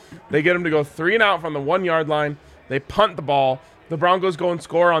drive. They get them to go 3 and out from the 1-yard line. They punt the ball. The Broncos go and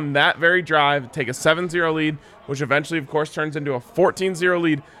score on that very drive, take a 7-0 lead, which eventually, of course, turns into a 14-0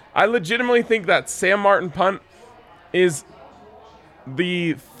 lead. I legitimately think that Sam Martin punt is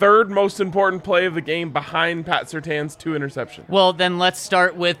the third most important play of the game behind Pat Surtain's 2 interceptions. Well, then let's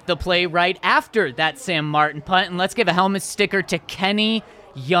start with the play right after that Sam Martin punt, and let's give a helmet sticker to Kenny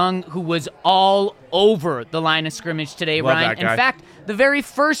Young, who was all over the line of scrimmage today, Love Ryan. that guy. In fact, the very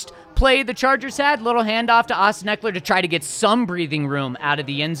first play the Chargers had, little handoff to Austin Eckler to try to get some breathing room out of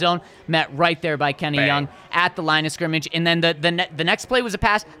the end zone, met right there by Kenny Young at the line of scrimmage. And then the next play was a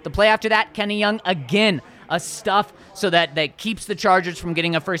pass. The play after that, Kenny Young again, a stuff so that keeps the Chargers from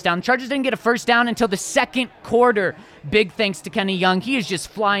getting a first down. The Chargers didn't get a first down until the second quarter. Big thanks to Kenny Young. He is just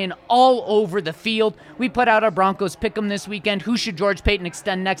flying all over the field. We put out our Broncos Pick'em this weekend. Who should George Payton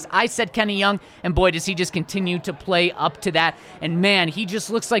extend next? I said Kenny Young, and boy, does he just continue to play up to that. And man, he just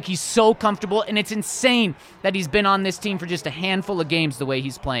looks like he's so comfortable, and it's insane that he's been on this team for just a handful of games the way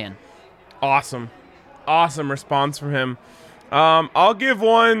he's playing. Awesome response from him. I'll give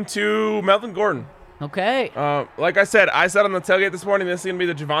one to Melvin Gordon. Okay. Like I said on the tailgate this morning, this is going to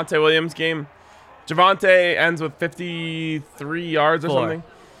be the Javonte Williams game. Javonte ends with 53 yards or something.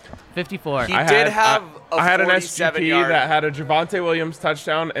 54. He did have a 47 I had an SGP yard. that had a Javonte Williams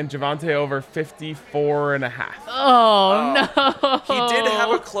touchdown and Javonte over 54 and a half. Oh, no. He did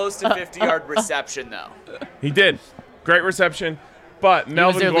have a close to 50-yard reception, though. He did. Great reception. But He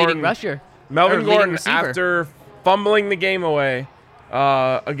Melvin was their Gordon, leading rusher. Melvin Or leading Gordon, receiver. after fumbling the game away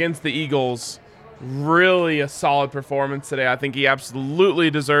against the Eagles, really a solid performance today. I think he absolutely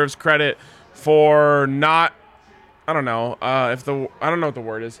deserves credit for not, I don't know what the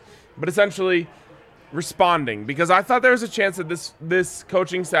word is, but essentially responding, because I thought there was a chance that this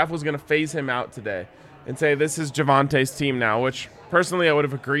coaching staff was going to phase him out today and say this is Javonte's team now, which personally I would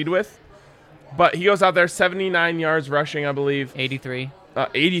have agreed with. But he goes out there, 79 yards rushing, I believe. 83.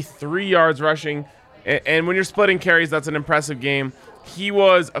 83 yards rushing. And when you're splitting carries, that's an impressive game. He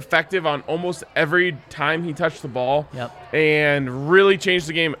was effective on almost every time he touched the ball. Yep. And really changed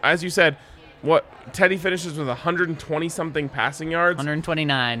the game. As you said, Teddy finishes with 120-something passing yards.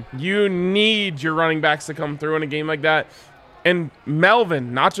 129. You need your running backs to come through in a game like that. And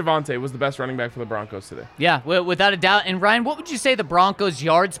Melvin, not Javonte, was the best running back for the Broncos today. Yeah, without a doubt. And Ryan, what would you say the Broncos'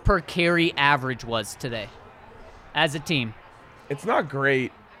 yards per carry average was today as a team? It's not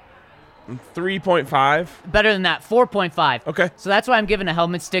great. 3.5. Better than that, 4.5. Okay. So that's why I'm giving a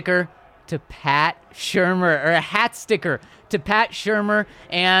helmet sticker to Pat Shurmur, or a hat sticker to Pat Shurmur.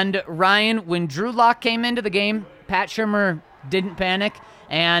 And Ryan, when Drew Lock came into the game, Pat Shurmur didn't panic.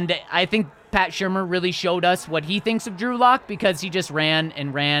 And I think Pat Shurmur really showed us what he thinks of Drew Lock, because he just ran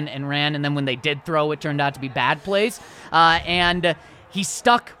and ran and ran. And then when they did throw, it turned out to be bad plays. And he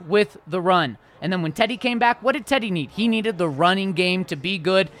stuck with the run. And then when Teddy came back, what did Teddy need? He needed the running game to be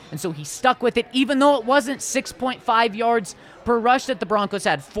good, and so he stuck with it, even though it wasn't 6.5 yards per rush that the Broncos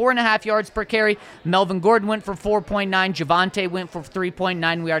had. 4.5 yards per carry. Melvin Gordon went for 4.9. Javonte went for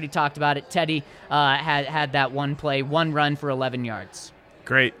 3.9. We already talked about it. Teddy had that one play, one run for 11 yards.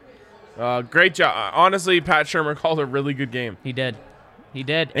 Great. Great job. Honestly, Pat Shurmur called a really good game. He did.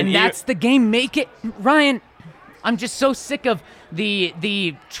 And that's the game. Make it. Ryan, I'm just so sick of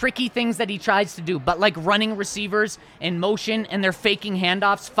the tricky things that he tries to do, but like running receivers in motion and they're faking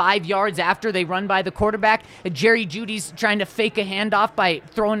handoffs 5 yards after they run by the quarterback. Jerry Jeudy's trying to fake a handoff by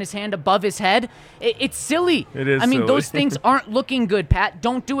throwing his hand above his head. It's silly. It is. I mean, silly. those things aren't looking good, Pat.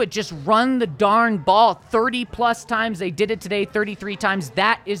 Don't do it. Just run the darn ball 30-plus times. They did it today 33 times.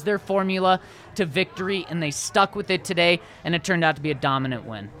 That is their formula to victory, and they stuck with it today, and it turned out to be a dominant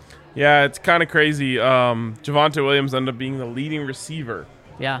win. Yeah, it's kind of crazy. Javonte Williams ended up being the leading receiver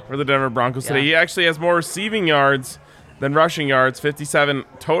for the Denver Broncos today. He actually has more receiving yards than rushing yards, 57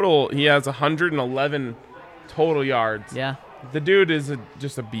 total. He has 111 total yards. Yeah. The dude is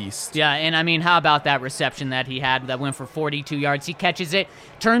just a beast. Yeah, and I mean, how about that reception that he had that went for 42 yards? He catches it,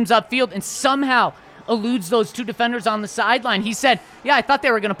 turns upfield, and somehow eludes those two defenders on the sideline. He said, yeah, I thought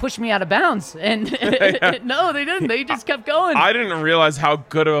they were going to push me out of bounds. And no, they didn't. They just kept going. I didn't realize how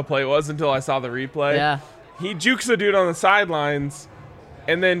good of a play it was until I saw the replay. Yeah. He jukes the dude on the sidelines,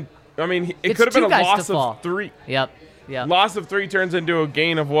 and then, I mean, it could have been a loss of 3. Yep. Loss of 3 turns into a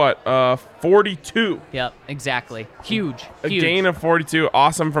gain of what? 42. Yep, exactly. Huge. A gain of 42.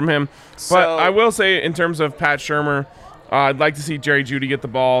 Awesome from him. But I will say, in terms of Pat Shurmur, I'd like to see Jerry Jeudy get the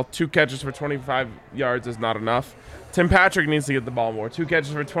ball. 2 catches for 25 yards is not enough. Tim Patrick needs to get the ball more. 2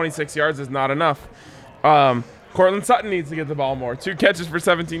 catches for 26 yards is not enough. Cortland Sutton needs to get the ball more. 2 catches for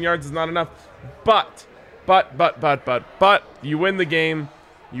 17 yards is not enough. But, you win the game,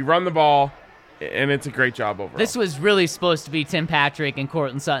 you run the ball, and it's a great job overall. This was really supposed to be Tim Patrick and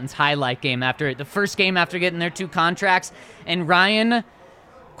Cortland Sutton's highlight game after the first game after getting their 2 contracts. And Ryan,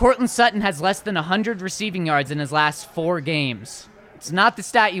 Cortland Sutton has less than 100 receiving yards in his last 4 games. It's not the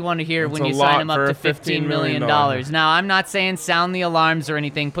stat you want to hear when you sign him up to $15 million. Now, I'm not saying sound the alarms or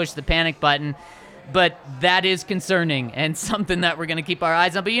anything, push the panic button, but that is concerning and something that we're going to keep our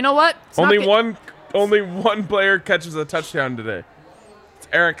eyes on. But you know what? Only one player catches a touchdown today It's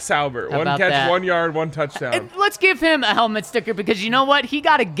Eric Sauber. How One about catch, that? 1 yard, 1 touchdown. And let's give him a helmet sticker because you know what? He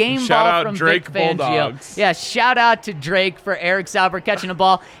got a game Shout ball out from Drake Vic Fangio. Bulldogs. Yeah, shout out to Drake for Eric Sauber catching a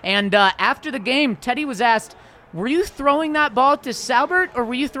ball. And after the game, Teddy was asked, were you throwing that ball to Saubert or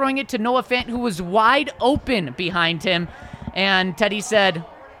were you throwing it to Noah Fant, who was wide open behind him? And Teddy said,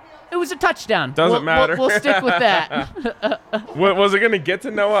 it was a touchdown. Doesn't matter. We'll stick with that. Was it going to get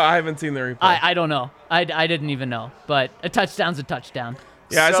to Noah? I haven't seen the replay. I don't know. I didn't even know. But a touchdown's a touchdown.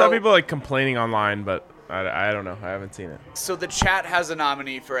 Yeah, I So- saw people like complaining online, but I don't know. I haven't seen it. So the chat has a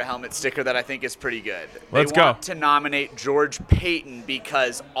nominee for a helmet sticker that I think is pretty good. Let's they go. want to nominate George Payton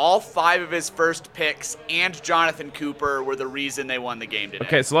because all 5 of his first picks and Jonathan Cooper were the reason they won the game today.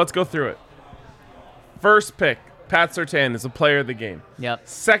 Okay, so let's go through it. First pick, Pat Surtain is a player of the game. Yep.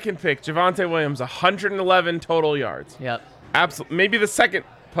 Second pick, Javonte Williams, 111 total yards. Yep. Absolutely, maybe the second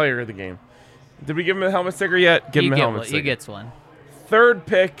player of the game. Did we give him a helmet sticker yet? Give him a helmet sticker. He gets one. Third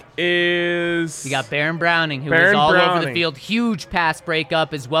pick is... You got Baron Browning, who Baron was all over the Browning. field. Huge pass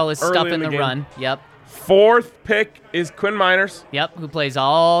breakup as well as Early stuff in in the the game. run. Yep. Fourth pick is Quinn Miners. Yep. Who plays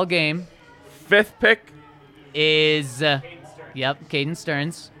all game. Fifth pick Is, Caden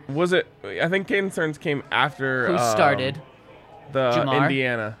Stearns, was it? I think Caden Stearns came after who started. the Jamar?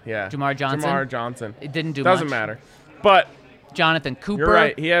 Indiana. Yeah, Jamar Johnson? Jamar Johnson. It didn't do Doesn't much. matter. But Jonathan Cooper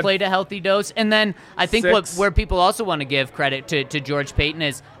right, he had played a healthy dose. And then I think 6. where people also want to give credit to George Payton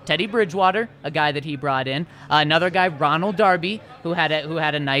is Teddy Bridgewater, a guy that he brought in. Another guy, Ronald Darby, who had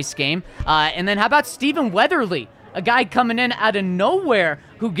a nice game. And then how about Stephen Weatherly, a guy coming in out of nowhere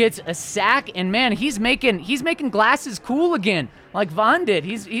who gets a sack. And, man, he's making glasses cool again, like Vaughn did.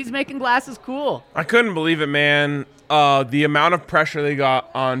 He's making glasses cool. I couldn't believe it, man. The amount of pressure they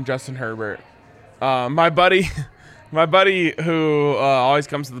got on Justin Herbert. My buddy who always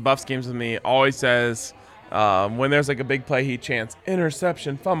comes to the Buffs games with me always says when there's like a big play, he chants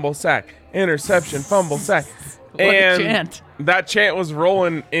interception, fumble, sack, interception, fumble, sack. What a chant. That chant was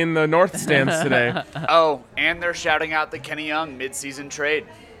rolling in the North stands today. Oh, and they're shouting out the Kenny Young midseason trade.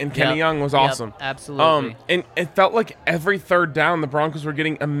 And Kenny Yep. Young was Yep, awesome. absolutely. And it felt like every third down, the Broncos were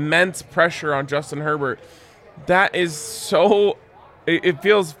getting immense pressure on Justin Herbert. That is so, it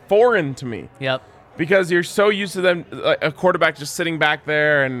feels foreign to me. Yep. Because you're so used to them, a quarterback just sitting back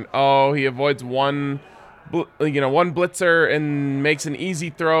there and, he avoids one blitzer and makes an easy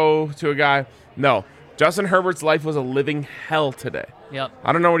throw to a guy. No. Justin Herbert's life was a living hell today. Yep.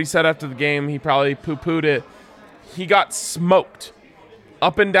 I don't know what he said after the game. He probably poo-pooed it. He got smoked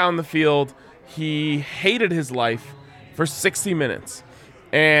up and down the field. He hated his life for 60 minutes.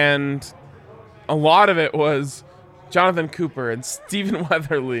 And a lot of it was Jonathan Cooper and Stephen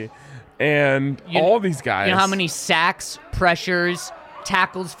Weatherly and all these guys. You know how many sacks, pressures,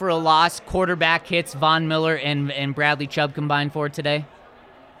 tackles for a loss, quarterback hits Von Miller and Bradley Chubb combined for today?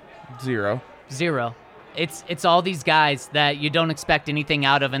 0. 0. It's all these guys that you don't expect anything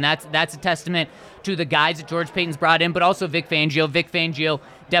out of, and that's a testament to the guys that George Payton's brought in, but also Vic Fangio. Vic Fangio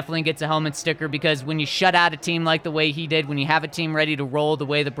definitely gets a helmet sticker because when you shut out a team like the way he did, when you have a team ready to roll the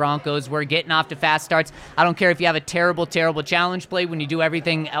way the Broncos were, getting off to fast starts, I don't care if you have a terrible, terrible challenge play. When you do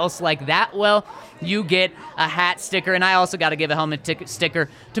everything else like that well, you get a hat sticker. And I also got to give a helmet sticker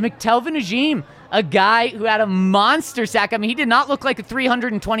to McTelvin Agim, a guy who had a monster sack. I mean, he did not look like a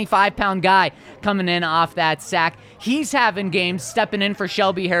 325-pound guy coming in off that sack. He's having games, stepping in for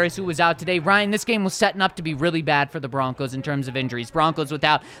Shelby Harris, who was out today. Ryan, this game was setting up to be really bad for the Broncos in terms of injuries. Broncos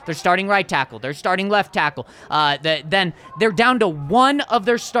without their starting right tackle, their starting left tackle. Then they're down to one of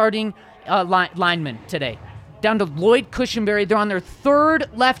their starting linemen today. Down to Lloyd Cushenberry. They're on their third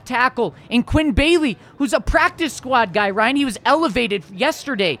left tackle. And Quinn Bailey, who's a practice squad guy, Ryan, he was elevated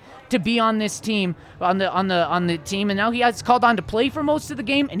yesterday to be on this team, on the team, and now he has called on to play for most of the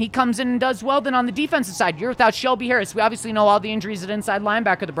game, and he comes in and does well. Then on the defensive side, you're without Shelby Harris. We obviously know all the injuries at inside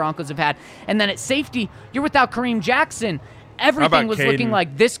linebacker the Broncos have had. And then at safety, you're without Kareem Jackson. Everything was looking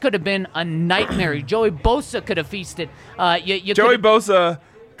like this could have been a nightmare. Joey Bosa could have feasted. Joey Bosa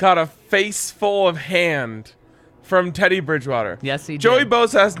caught a face full of hand from Teddy Bridgewater. Yes, he did. Joey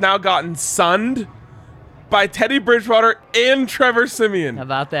Bosa has now gotten sunned by Teddy Bridgewater and Trevor Siemian. How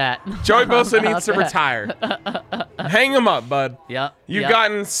about that? Joey Bosa How needs to about retire. Hang him up, bud. Yep. You've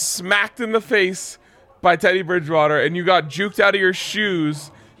gotten smacked in the face by Teddy Bridgewater, and you got juked out of your shoes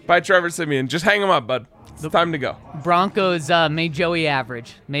by Trevor Siemian. Just hang him up, bud. It's time to go. Broncos made Joey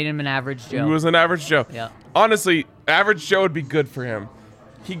average. Made him an average Joe. He was an average Joe. Yeah. Honestly, average Joe would be good for him.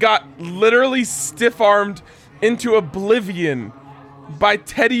 He got literally stiff-armed into oblivion by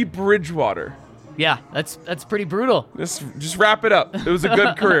Teddy Bridgewater. Yeah, that's pretty brutal. Just wrap it up. It was a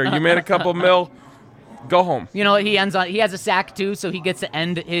good career. You made a couple mil. Go home. You know, he has a sack too, so he gets to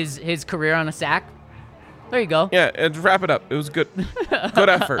end his career on a sack. There you go. Yeah, and wrap it up. It was good. Good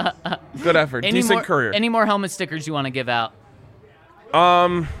effort. Good effort. Decent career. Any more helmet stickers you want to give out?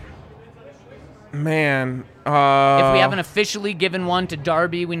 Man. If we haven't officially given one to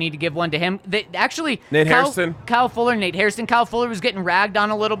Darby, we need to give one to him. Nate Hairston. Kyle Fuller was getting ragged on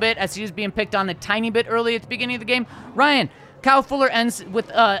a little bit as he was being picked on a tiny bit early at the beginning of the game. Ryan, Kyle Fuller ends with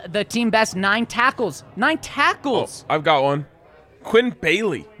the team best 9 tackles. 9 tackles. Oh, I've got one. Quinn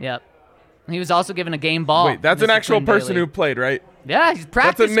Bailey. Yep. He was also given a game ball. Wait, that's an actual Quinn person Bailey. who played, right? Yeah, he's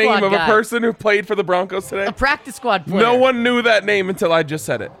practice That's the name squad of guy. a person who played for the Broncos today? A practice squad player. No one knew that name until I just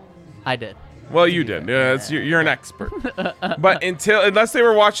said it. I did. Well, you did. Yeah, you're an expert. But unless they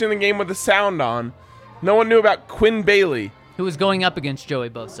were watching the game with the sound on, no one knew about Quinn Bailey. Who was going up against Joey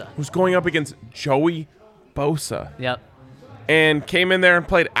Bosa. Who's going up against Joey Bosa. Yep. And came in there and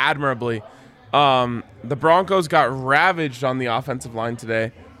played admirably. The Broncos got ravaged on the offensive line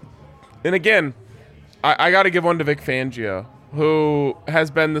today. And again, I got to give one to Vic Fangio, who has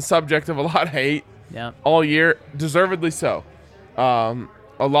been the subject of a lot of hate all year, deservedly so.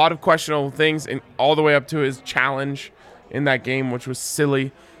 A lot of questionable things, and all the way up to his challenge in that game, which was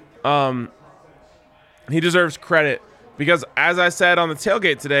silly. He deserves credit because, as I said on the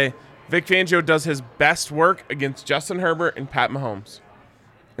tailgate today, Vic Fangio does his best work against Justin Herbert and Pat Mahomes.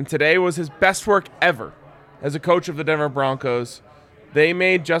 And today was his best work ever as a coach of the Denver Broncos. They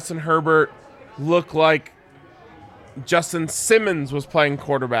made Justin Herbert look like Justin Simmons was playing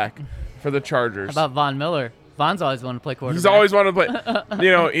quarterback for the Chargers. How about Von Miller? Von's always wanted to play quarterback. He's always wanted to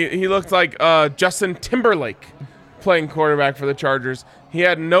play. He looked like Justin Timberlake playing quarterback for the Chargers. He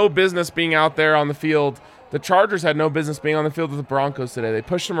had no business being out there on the field. The Chargers had no business being on the field with the Broncos today. They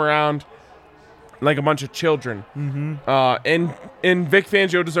pushed him around like a bunch of children. Mm-hmm. And Vic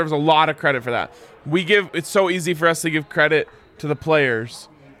Fangio deserves a lot of credit for that. It's so easy for us to give credit to the players,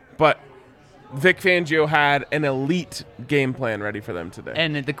 but Vic Fangio had an elite game plan ready for them today.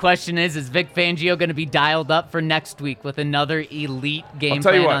 And the question is Vic Fangio going to be dialed up for next week with another elite game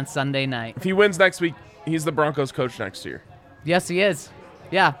plan on Sunday night? If he wins next week, he's the Broncos coach next year. Yes, he is.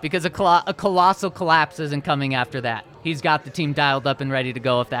 Yeah, because a colossal collapse isn't coming after that. He's got the team dialed up and ready to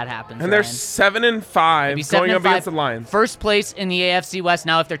go if that happens. And they're 7-5 going up against the Lions. First place in the AFC West.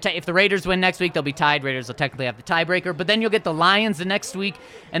 Now, if the Raiders win next week, they'll be tied. Raiders will technically have the tiebreaker. But then you'll get the Lions the next week,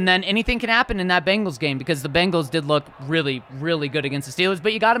 and then anything can happen in that Bengals game because the Bengals did look really, really good against the Steelers,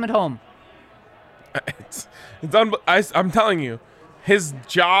 but you got them at home. I'm telling you, his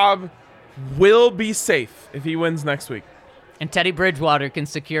job will be safe if he wins next week. And Teddy Bridgewater can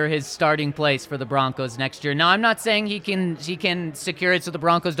secure his starting place for the Broncos next year. Now, I'm not saying he can secure it so the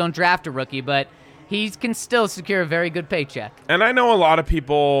Broncos don't draft a rookie, but he can still secure a very good paycheck. And I know a lot of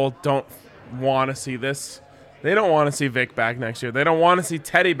people don't want to see this. They don't want to see Vic back next year. They don't want to see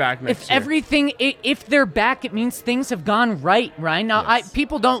Teddy back next year. If they're back, it means things have gone right, Ryan. Now, Yes.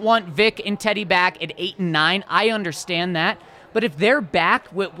 People don't want Vic and Teddy back at 8 and 9. I understand that. But if they're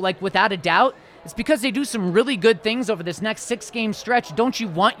back, without a doubt, it's because they do some really good things over this next 6-game stretch. Don't you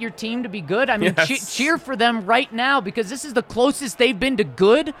want your team to be good? I mean, yes. cheer for them right now because this is the closest they've been to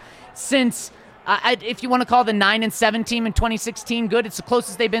good since, if you want to call the 9-7 team in 2016 good, it's the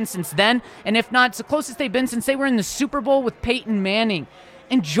closest they've been since then. And if not, it's the closest they've been since they were in the Super Bowl with Peyton Manning.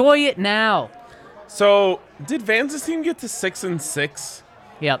 Enjoy it now. So, did Vance's team get to 6-6?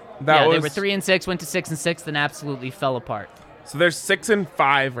 Yep. They were 3-6, went to 6-6, then absolutely fell apart. So they're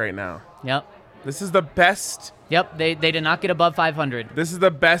 6-5 right now. Yep. This is the best. Yep, they did not get above 500. This is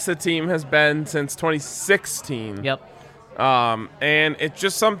the best a team has been since 2016. Yep. And it's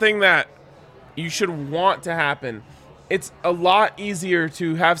just something that you should want to happen. It's a lot easier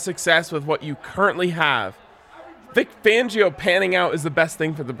to have success with what you currently have. Vic Fangio panning out is the best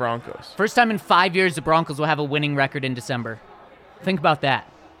thing for the Broncos. First time in 5 years the Broncos will have a winning record in December. Think about that.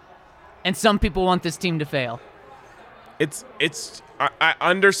 And some people want this team to fail. I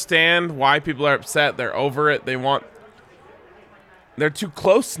understand why people are upset. They're over it. They're too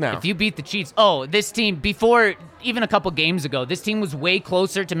close now. If you beat the Chiefs, this team, before even a couple games ago, this team was way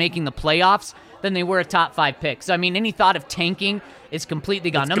closer to making the playoffs than they were a top 5 pick. So, I mean, any thought of tanking is completely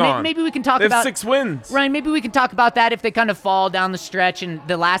gone. It's Now, gone. maybe we can talk They have about 6 wins. Ryan, maybe we can talk about that if they kind of fall down the stretch in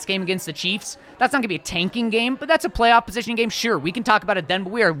the last game against the Chiefs. That's not going to be a tanking game, but that's a playoff position game. Sure, we can talk about it then,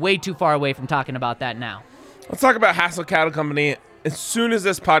 but we are way too far away from talking about that now. Let's talk about Hassel Cattle Company. As soon as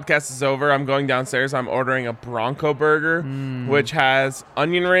this podcast is over, I'm going downstairs. I'm ordering a Bronco burger, which has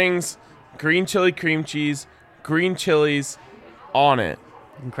onion rings, green chili cream cheese, green chilies on it.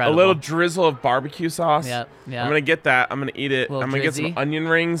 Incredible. A little drizzle of barbecue sauce. Yep. I'm going to get that. I'm going to eat it. I'm going to get some onion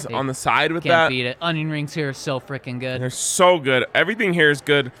rings on the side with that. Can't beat it. Onion rings here are so freaking good. They're so good. Everything here is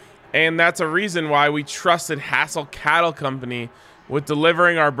good. And that's a reason why we trusted Hassel Cattle Company with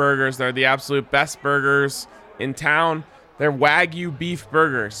delivering our burgers. They're the absolute best burgers in town. They're Wagyu beef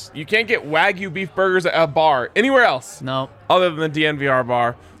burgers. You can't get Wagyu beef burgers at a bar anywhere else. No. Other than the DNVR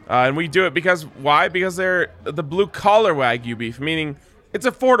bar. And we do it because, why? Because they're the blue-collar Wagyu beef, meaning it's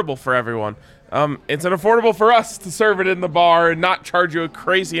affordable for everyone. It's affordable for us to serve it in the bar and not charge you a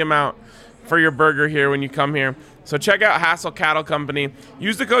crazy amount for your burger here when you come here. So check out Hassel Cattle Company.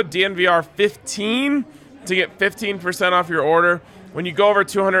 Use the code DNVR15 to get 15% off your order. When you go over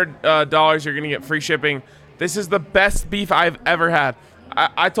 $200, you're going to get free shipping. This is the best beef I've ever had.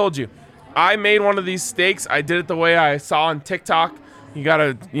 I told you. I made one of these steaks. I did it the way I saw on TikTok. You got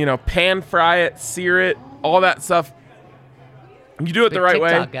to, pan fry it, sear it, all that stuff. You do it the right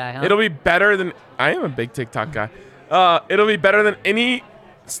way. Guy, huh? It'll be better than... I am a big TikTok guy. It'll be better than any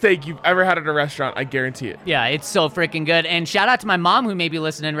steak you've ever had at a restaurant. I guarantee it. Yeah, it's so freaking good. And shout out to my mom who may be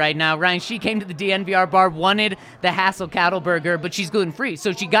listening right now. Ryan, she came to the DNVR bar, wanted the Hassel Cattle Burger, but she's gluten-free.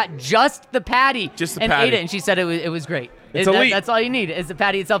 So she got just the patty and ate it, and she said it was great. It's elite. That's all you need is the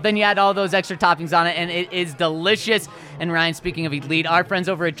patty itself. Then you add all those extra toppings on it, and it is delicious. And Ryan, speaking of elite, our friends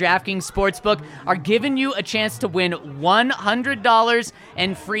over at DraftKings Sportsbook are giving you a chance to win $100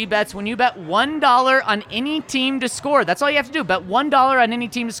 in free bets when you bet $1 on any team to score. That's all you have to do. Bet $1 on any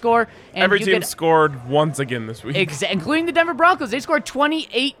team to score. And every team scored once again this week. Including the Denver Broncos. They scored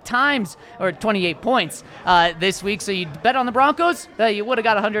 28 times, or 28 points this week. So you bet on the Broncos, you would have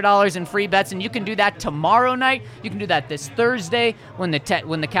got $100 in free bets, and you can do that tomorrow night. You can do that this Thursday when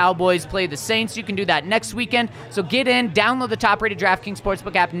the Cowboys play the Saints. You can do that next weekend. So get in, download the top-rated DraftKings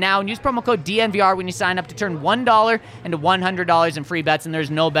Sportsbook app now, and use promo code DNVR when you sign up to turn $1 into $100 in free bets, and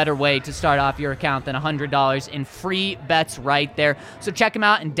there's no better way to start off your account than $100 in free bets right there. So check them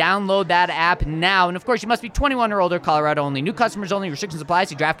out and download that app now. And, of course, you must be 21 or older, Colorado only. New customers only. Restrictions apply.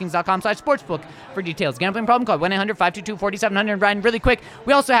 See DraftKings.com/sportsbook for details. Gambling problem code 1-800-522-4700. Brian, really quick,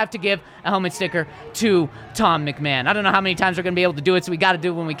 we also have to give a helmet sticker to Tom McMahon. I don't know how many times we're going to be able to do it, so we got to do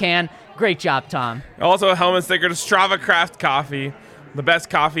it when we can. Great job, Tom. Also a helmet sticker to Strava Craft Coffee, the best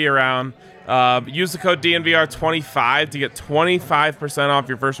coffee around. Use the code DNVR25 to get 25% off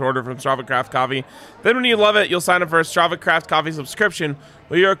your first order from Strava Craft Coffee. Then when you love it, you'll sign up for a Strava Craft Coffee subscription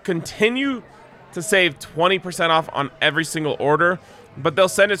where you'll continue to save 20% off on every single order, but they'll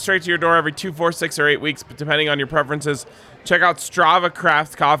send it straight to your door every 2, 4, 6, or 8 weeks, depending on your preferences. Check out Strava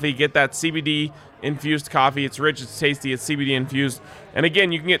Craft Coffee. Get that CBD infused coffee. It's rich, it's tasty, it's CBD infused. And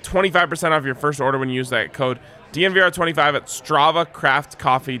again, you can get 25% off your first order when you use that code DNVR25 at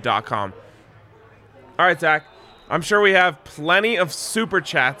StravaCraftCoffee.com. All right, Zach. I'm sure we have plenty of super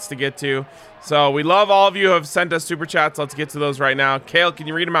chats to get to. So we love all of you who have sent us super chats. Let's get to those right now. Kale, can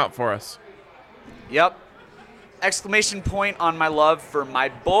you read them out for us? Yep. Exclamation point on my love for my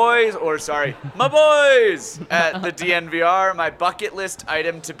boys at the DNVR. My bucket list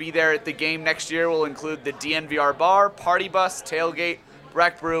item to be there at the game next year will include the DNVR bar, party bus, tailgate,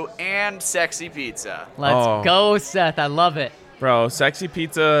 Breck Brew, and sexy pizza. Let's go, Seth. I love it. Bro, sexy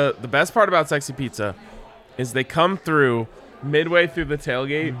pizza, the best part about sexy pizza is they come through midway through the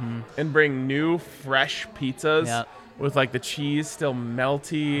tailgate and bring new, fresh pizzas with, like, the cheese still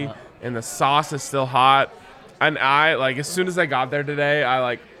melty and the sauce is still hot. And I, like, as soon as I got there today, I,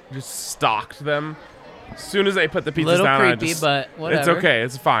 like, just stalked them. As soon as they put the pizzas down, creepy, but whatever. It's okay.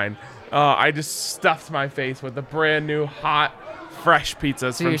 It's fine. I just stuffed my face with the brand new, hot, fresh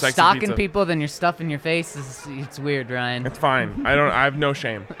pizzas so from you're Sexy stalking Pizza. people, then you're stuffing your face. It's weird, Ryan. It's fine. I have no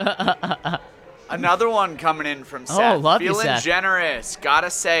shame. Another one coming in from Seth. Oh, love Feeling you, Seth. generous. Gotta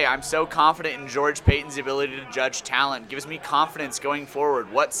say, I'm so confident in George Payton's ability to judge talent. Gives me confidence going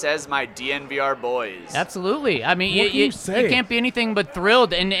forward. What says my DNVR boys? Absolutely. I mean, you you can't be anything but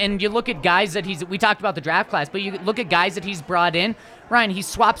thrilled. And you look at guys that we talked about the draft class, but you look at guys that he's brought in. Ryan, he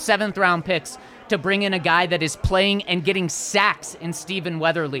swapped 7th-round picks to bring in a guy that is playing and getting sacks in Stephen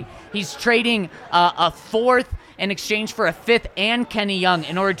Weatherly. He's trading a 4th in exchange for a 5th and Kenny Young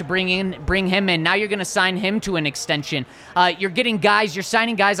in order to bring him in. Now you're going to sign him to an extension. You're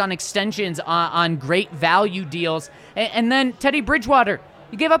signing guys on extensions on great value deals. And then Teddy Bridgewater,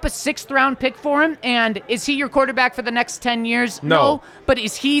 you gave up a 6th-round pick for him, and is he your quarterback for the next 10 years? No. But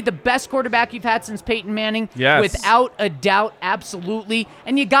is he the best quarterback you've had since Peyton Manning? Yes. Without a doubt, absolutely.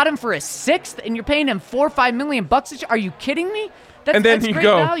 And you got him for a 6th, and you're paying him $4 or $5 million bucks. Are you kidding me? And then that's you great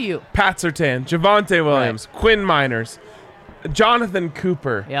go value. Pat Surtain, Javonte Williams, Quinn Miners, Jonathan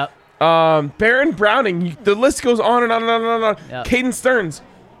Cooper, Yep. Baron Browning. The list goes on and on and on and on. Yep. Caden Stearns.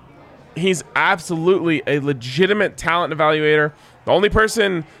 he's absolutely a legitimate talent evaluator. The only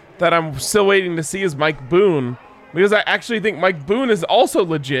person that I'm still waiting to see is Mike Boone, because I actually think Mike Boone is also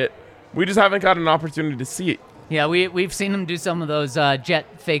legit. We just haven't got an opportunity to see it. Yeah, we've seen him do some of those jet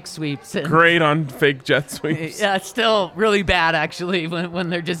fake sweeps. Great on fake jet sweeps. Yeah, it's still really bad, actually, when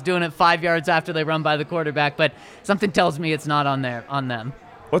they're just doing it 5 yards after they run by the quarterback. But something tells me it's not on them.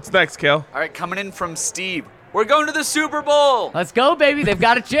 What's next, Kale? All right, coming in from Steve. We're going to the Super Bowl. Let's go, baby. They've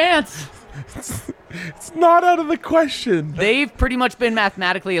got a chance. It's not out of the question. They've pretty much been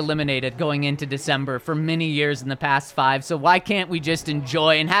mathematically eliminated going into December for many years in the past 5. So why can't we just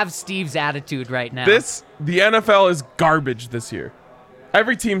enjoy and have Steve's attitude right now? The NFL is garbage this year.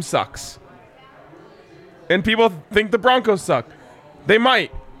 Every team sucks. And people think the Broncos suck. They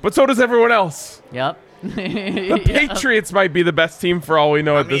might, but so does everyone else. Yep. The Patriots might be the best team for all we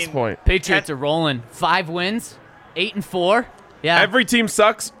know at this point. Patriots are rolling. 5 wins, 8-4. Yeah. Every team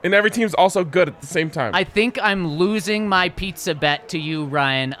sucks, and every team's also good at the same time. I think I'm losing my pizza bet to you,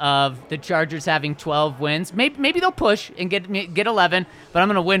 Ryan, of the Chargers having 12 wins. Maybe they'll push and get 11, but I'm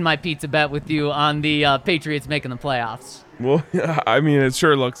going to win my pizza bet with you on the Patriots making the playoffs. Well, I mean, it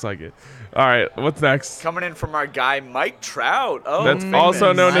sure looks like it. All right, what's next? Coming in from our guy, Mike Trout. Oh, that's famous.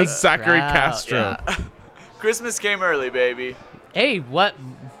 Also known Mike as Zachary Trout. Castro. Yeah. Christmas came early, baby. Hey, what?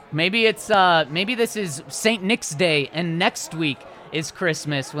 Maybe this is St. Nick's Day, and next week is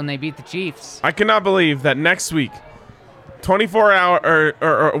Christmas when they beat the Chiefs. I cannot believe that next week, 24 hour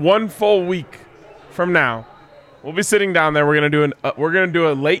or 1 full week from now, we'll be sitting down there. We're gonna do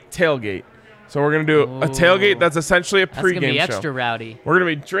a late tailgate. So we're gonna do a tailgate that's essentially a pregame show. That's gonna be extra rowdy. We're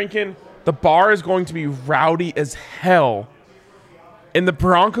gonna be drinking. The bar is going to be rowdy as hell, and the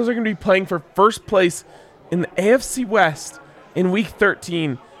Broncos are gonna be playing for first place in the AFC West in Week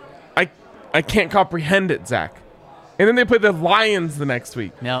 13. I can't comprehend it, Zach. And then they play the Lions the next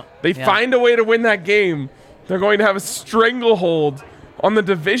week. No, they find a way to win that game. They're going to have a stranglehold on the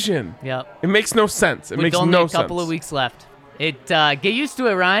division. Yep. It makes no sense. It makes no sense. With only a couple of weeks left. Get used to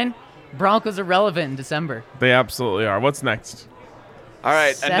it, Ryan. Broncos are relevant in December. They absolutely are. What's next? All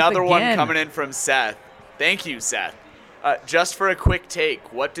right, Seth another again. one coming in from Seth. Thank you, Seth. Just for a quick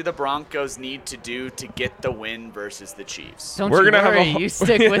take, what do the Broncos need to do to get the win versus the Chiefs? Don't you worry. You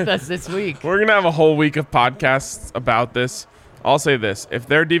stick with us this week. We're going to have a whole week of podcasts about this. I'll say this. If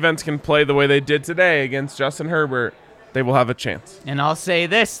their defense can play the way they did today against Justin Herbert, they will have a chance. And I'll say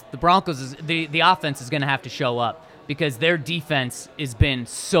this. The Broncos, the offense is going to have to show up because their defense has been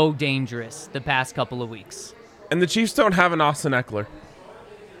so dangerous the past couple of weeks. And the Chiefs don't have an Austin Eckler.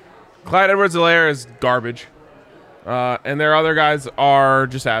 Clyde Edwards-Helaire is garbage. And their other guys are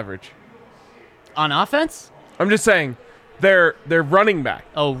just average. On offense? I'm just saying, they're running back.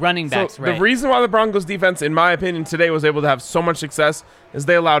 Oh, running backs, so right. The reason why the Broncos defense, in my opinion, today was able to have so much success is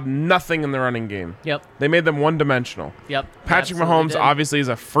they allowed nothing in the running game. Yep. They made them one-dimensional. Yep. Patrick Mahomes obviously is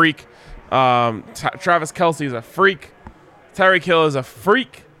a freak. Travis Kelce is a freak. Tyreek Hill is a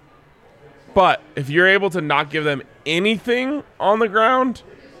freak. But if you're able to not give them anything on the ground,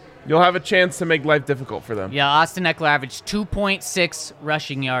 you'll have a chance to make life difficult for them. Yeah, Austin Eckler averaged 2.6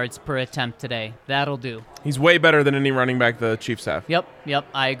 rushing yards per attempt today. That'll do. He's way better than any running back the Chiefs have. Yep,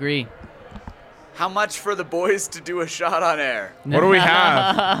 I agree. How much for the boys to do a shot on air? What do we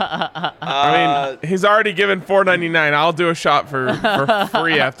have? I mean, he's already given $4.99. I'll do a shot for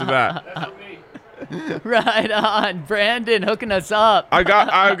free after that. Right on. Brandon hooking us up. I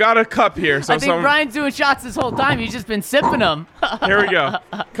got a cup here. So I think Ryan's doing shots this whole time. He's just been sipping them. Here we go.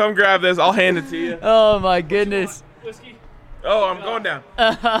 Come grab this. I'll hand it to you. Oh, my goodness. Whiskey? Oh, I'm going down.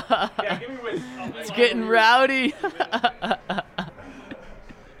 Yeah, give me whiskey. It's getting rowdy.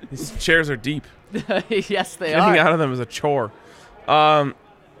 These chairs are deep. Yes, they Getting are. out of them is a chore. All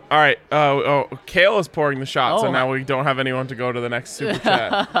right. Kale is pouring the shot, so now we don't have anyone to go to the next super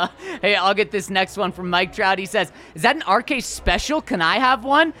chat. Hey, I'll get this next one from Mike Trout. He says, is that an RK special? Can I have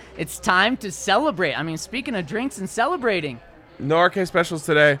one? It's time to celebrate. I mean, speaking of drinks and celebrating. No RK specials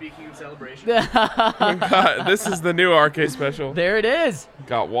today. Speaking of celebration. This is the new RK special. There it is.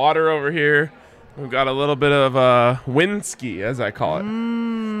 Got water over here. We've got a little bit of Winsky, as I call it.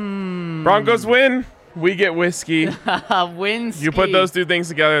 Broncos win. We get whiskey. Winsky. You put those two things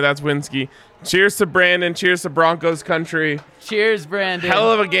together, that's Winsky. Cheers to Brandon. Cheers to Broncos country. Cheers, Brandon.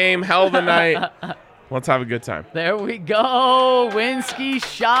 Hell of a game. Hell of a night. Let's have a good time. There we go. Winsky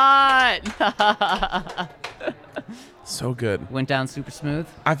shot. So good. Went down super smooth.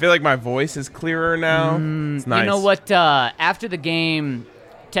 I feel like my voice is clearer now. It's nice. You know what? After the game,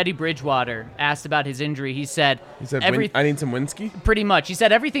 Teddy Bridgewater asked about his injury. He said, I need some Winsky? Pretty much. He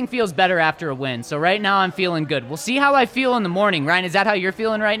said, everything feels better after a win. So right now I'm feeling good. We'll see how I feel in the morning. Ryan, is that how you're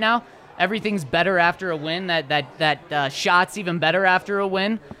feeling right now? everything's better after a win. That shot's even better after a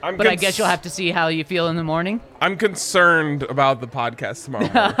win. I guess you'll have to see how you feel in the morning. I'm concerned about the podcast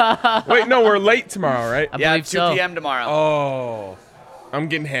tomorrow. Wait, no, we're late tomorrow, right? I Yeah, believe 2 so. p.m. tomorrow. Oh, I'm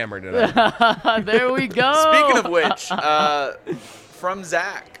getting hammered tonight. There we go. Speaking of which, from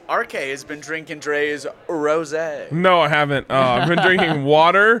Zach, RK has been drinking Dre's rosé. No, I haven't. I've been drinking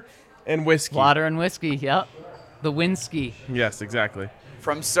water and whiskey. Water and whiskey, yep. The Winsky. Yes, exactly.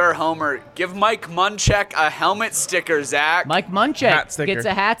 From Sir Homer, give Mike Munchak a helmet sticker, Zach. Mike Hat Munchak sticker. gets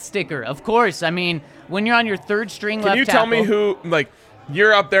a hat sticker. Of course. I mean, when you're on your third string left Can you tell me tackle- who, like,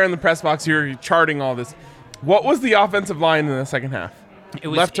 you're up there in the press box, you're charting all this. What was the offensive line in the second half? It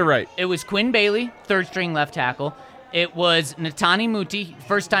was, Left to right. It was Quinn Bailey, third string left tackle. It was Netani Muti,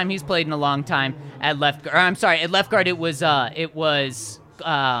 first time he's played in a long time at left guard. I'm sorry, at left guard it was Netani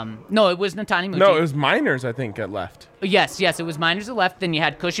Muti. No, it was Miners, I think, at left. Yes, it was Miners at left. Then you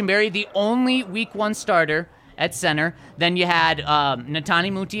had Cushenberry, the only week 1 starter at center. Then you had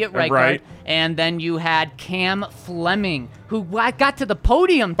Netani Muti at right guard. And then you had Cam Fleming, who got to the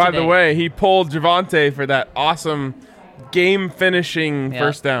podium today. By the way, he pulled Javonte for that awesome game-finishing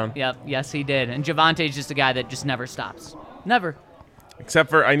first down. Yep, yes, he did. And Javante's just a guy that just never stops. Never. Except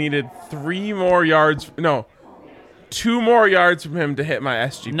for I needed 2 more yards from him to hit my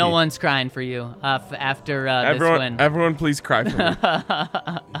SGP. No one's crying for you after this win. Everyone, please cry for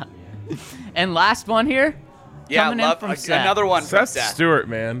me. And last one here. Yeah, coming in from Seth. another one from Seth Seth. Stewart,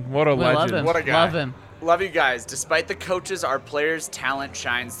 man. What a We legend. love him. What a guy. Love him. Love you guys. Despite the coaches, our players' talent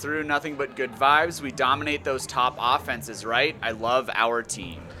shines through. Nothing but good vibes. We dominate those top offenses, right? I love our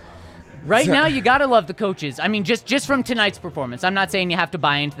team. Right now, you got to love the coaches. I mean, just from tonight's performance. I'm not saying you have to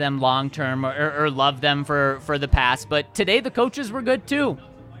buy into them long-term or love them for the past, but today the coaches were good too.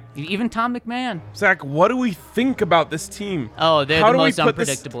 Even Tom McMahon. Zach, what do we think about this team? Oh, they're How the do we most put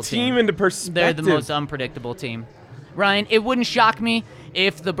unpredictable this team. team into perspective? They're the most unpredictable team. Ryan, it wouldn't shock me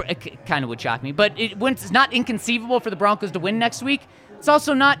if it kind of would shock me, but it's not inconceivable for the Broncos to win next week. It's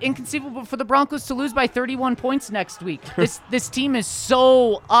also not inconceivable for the Broncos to lose by 31 points next week. This team is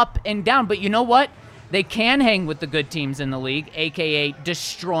so up and down, but you know what? They can hang with the good teams in the league, a.k.a.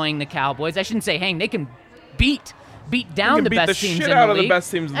 destroying the Cowboys. I shouldn't say hang. They can beat down the best teams in the league. Out of the best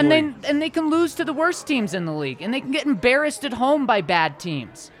teams in the league. And they can lose to the worst teams in the league, and they can get embarrassed at home by bad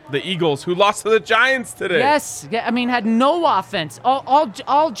teams. The Eagles, who lost to the Giants today. Yes, yeah, I mean, had no offense. All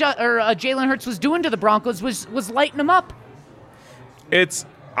Jalen Hurts was doing to the Broncos was lighting them up.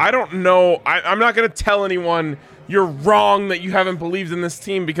 I don't know. I'm not going to tell anyone you're wrong that you haven't believed in this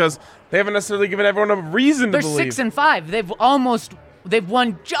team because they haven't necessarily given everyone a reason to believe. They're 6-5. They've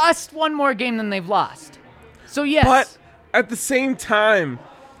won just one more game than they've lost. So yes. But at the same time,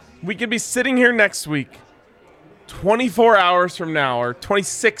 we could be sitting here next week, 24 hours from now or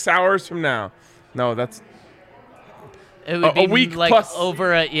 26 hours from now. No, that's it would be a week like plus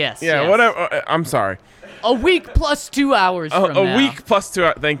over a yes. Yeah, yes. whatever. I'm sorry. A week plus 2 hours from now. A week plus 2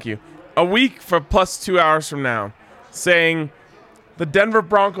 hours. Thank you. A week for plus 2 hours from now, saying the Denver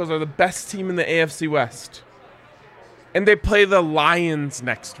Broncos are the best team in the AFC West, and they play the Lions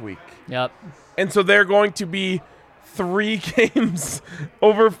next week. Yep. And so they're going to be 3 games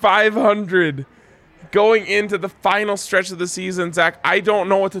over 500 going into the final stretch of the season. Zach, I don't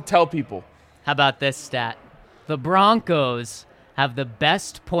know what to tell people. How about this stat? The Broncos have the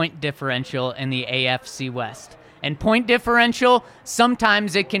best point differential in the AFC West. And point differential,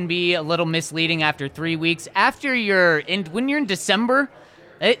 sometimes it can be a little misleading after 3 weeks. When you're in December,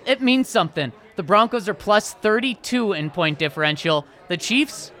 it means something. The Broncos are plus 32 in point differential. The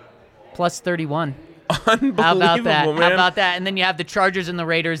Chiefs, plus 31. Unbelievable, How about that? man. How about that? And then you have the Chargers and the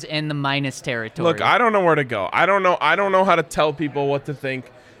Raiders in the minus territory. Look, I don't know where to go. I don't know how to tell people what to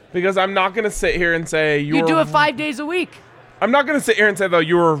think because I'm not going to sit here and say you do it 5 days a week. I'm not going to sit here and say, though,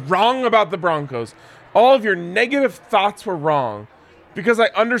 you were wrong about the Broncos. All of your negative thoughts were wrong because I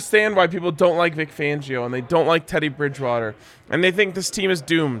understand why people don't like Vic Fangio and they don't like Teddy Bridgewater and they think this team is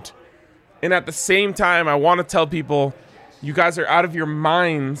doomed. And at the same time, I want to tell people, you guys are out of your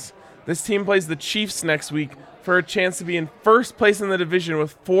minds. This team plays the Chiefs next week for a chance to be in first place in the division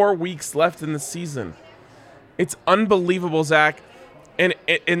with 4 weeks left in the season. It's unbelievable, Zach. And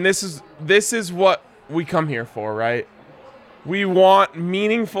this is what we come here for, right? We want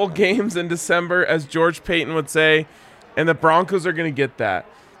meaningful games in December, as George Payton would say, and the Broncos are going to get that.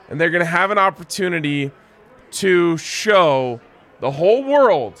 And they're going to have an opportunity to show the whole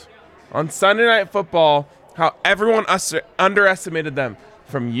world on Sunday Night Football how everyone underestimated them.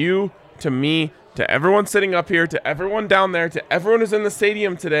 From you to me to everyone sitting up here to everyone down there to everyone who's in the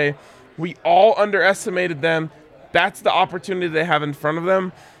stadium today, we all underestimated them. That's the opportunity they have in front of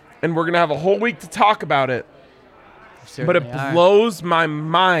them. and we're going to have a whole week to talk about it. But it blows my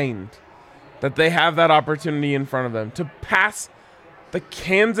mind that they have that opportunity in front of them to pass the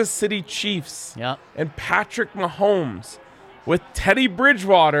Kansas City Chiefs and Patrick Mahomes with Teddy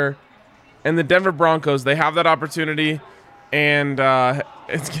Bridgewater and the Denver Broncos. They have that opportunity, and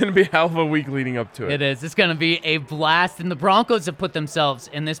it's going to be a hell of a week leading up to it. It is. It's going to be a blast, and the Broncos have put themselves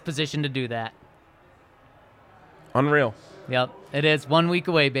in this position to do that. Unreal. Yep, it is. 1 week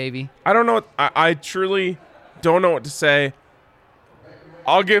away, baby. I don't know. I truly don't know what to say.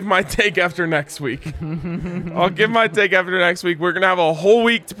 I'll give my take after next week. We're going to have a whole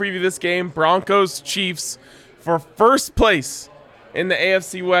week to preview this game. Broncos, Chiefs, for first place in the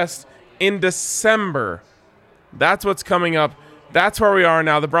AFC West in December. That's what's coming up. That's where we are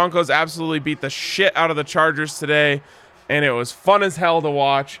now. The Broncos absolutely beat the shit out of the Chargers today, and it was fun as hell to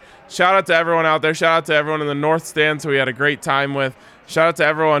watch. Shout out to everyone out there. Shout out to everyone in the North Stand who we had a great time with. Shout out to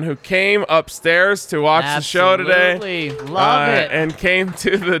everyone who came upstairs to watch the show today. Absolutely. Love it. And came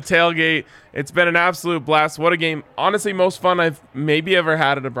to the tailgate. It's been an absolute blast. What a game. Honestly, most fun I've maybe ever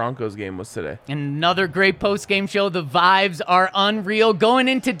had at a Broncos game was today. Another great post-game show. The vibes are unreal. Going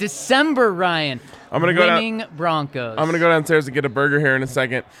into December, Ryan. I'm going to go winning Broncos. I'm going to go downstairs and get a burger here in a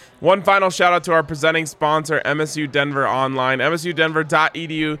second. One final shout out to our presenting sponsor, MSU Denver Online.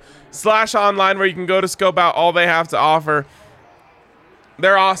 msudenver.edu/online, where you can go to scope out all they have to offer.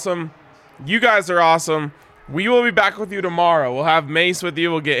 They're awesome. You guys are awesome. We will be back with you tomorrow. We'll have Mace with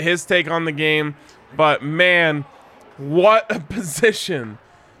you. We'll get his take on the game. But, man, what a position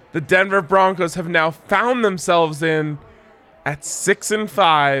the Denver Broncos have now found themselves in at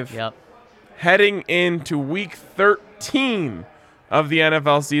 6-5. Yep. Heading into week 13 of the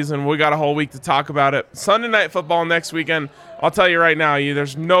NFL season. We got a whole week to talk about it. Sunday Night Football next weekend. I'll tell you right now,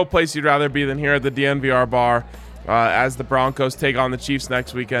 there's no place you'd rather be than here at the DNVR bar as the Broncos take on the Chiefs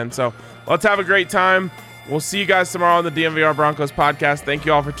next weekend. So let's have a great time. We'll see you guys tomorrow on the DNVR Broncos podcast. Thank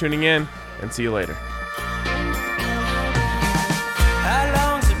you all for tuning in, and see you later. How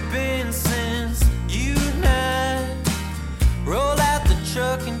long's it been since you and I rolled out the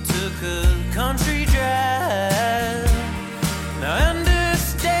truck and took a country drive? Now I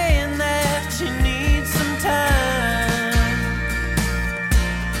understand that you need some time.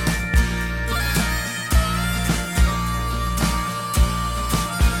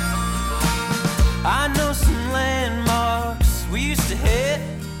 I know some landmarks we used to hit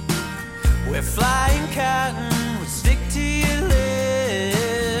where flying cotton would stick to your lips.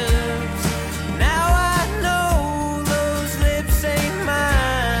 Now I know those lips ain't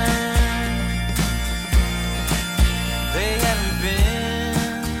mine. They haven't been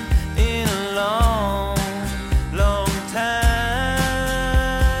in a long, long time.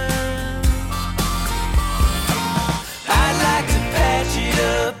 I'd like to patch it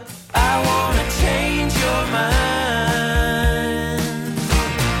up. I wanna change your mind.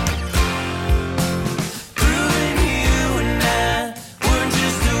 Through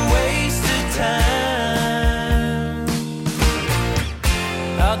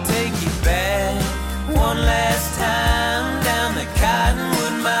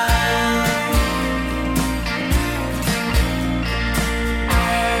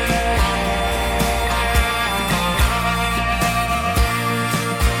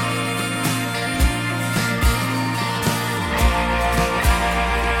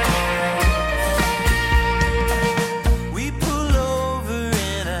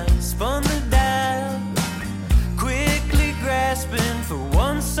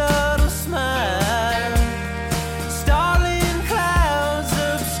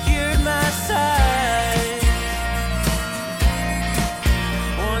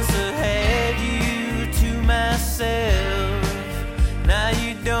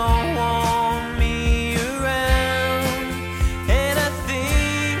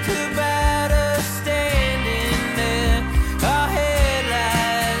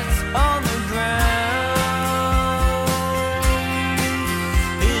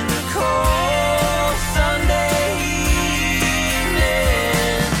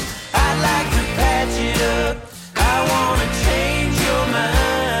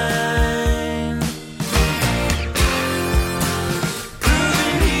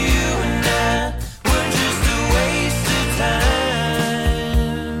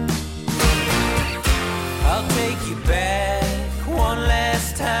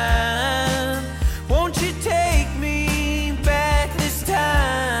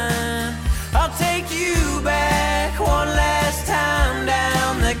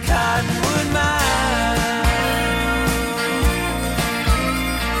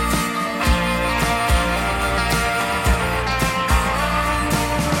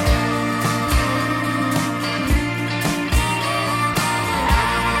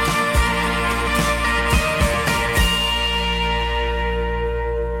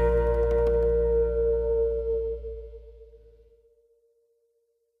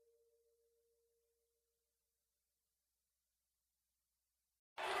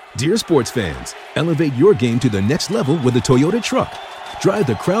Dear sports fans, elevate your game to the next level with the Toyota truck. Drive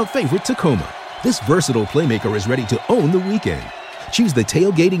the crowd favorite Tacoma. This versatile playmaker is ready to own the weekend. Choose the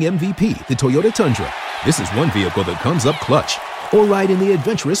tailgating MVP, the Toyota Tundra. This is one vehicle that comes up clutch. Or ride in the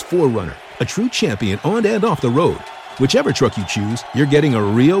adventurous 4Runner, a true champion on and off the road. Whichever truck you choose, you're getting a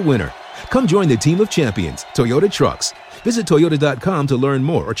real winner. Come join the team of champions, Toyota Trucks. Visit Toyota.com to learn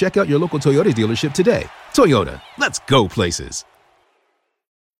more or check out your local Toyota dealership today. Toyota, let's go places.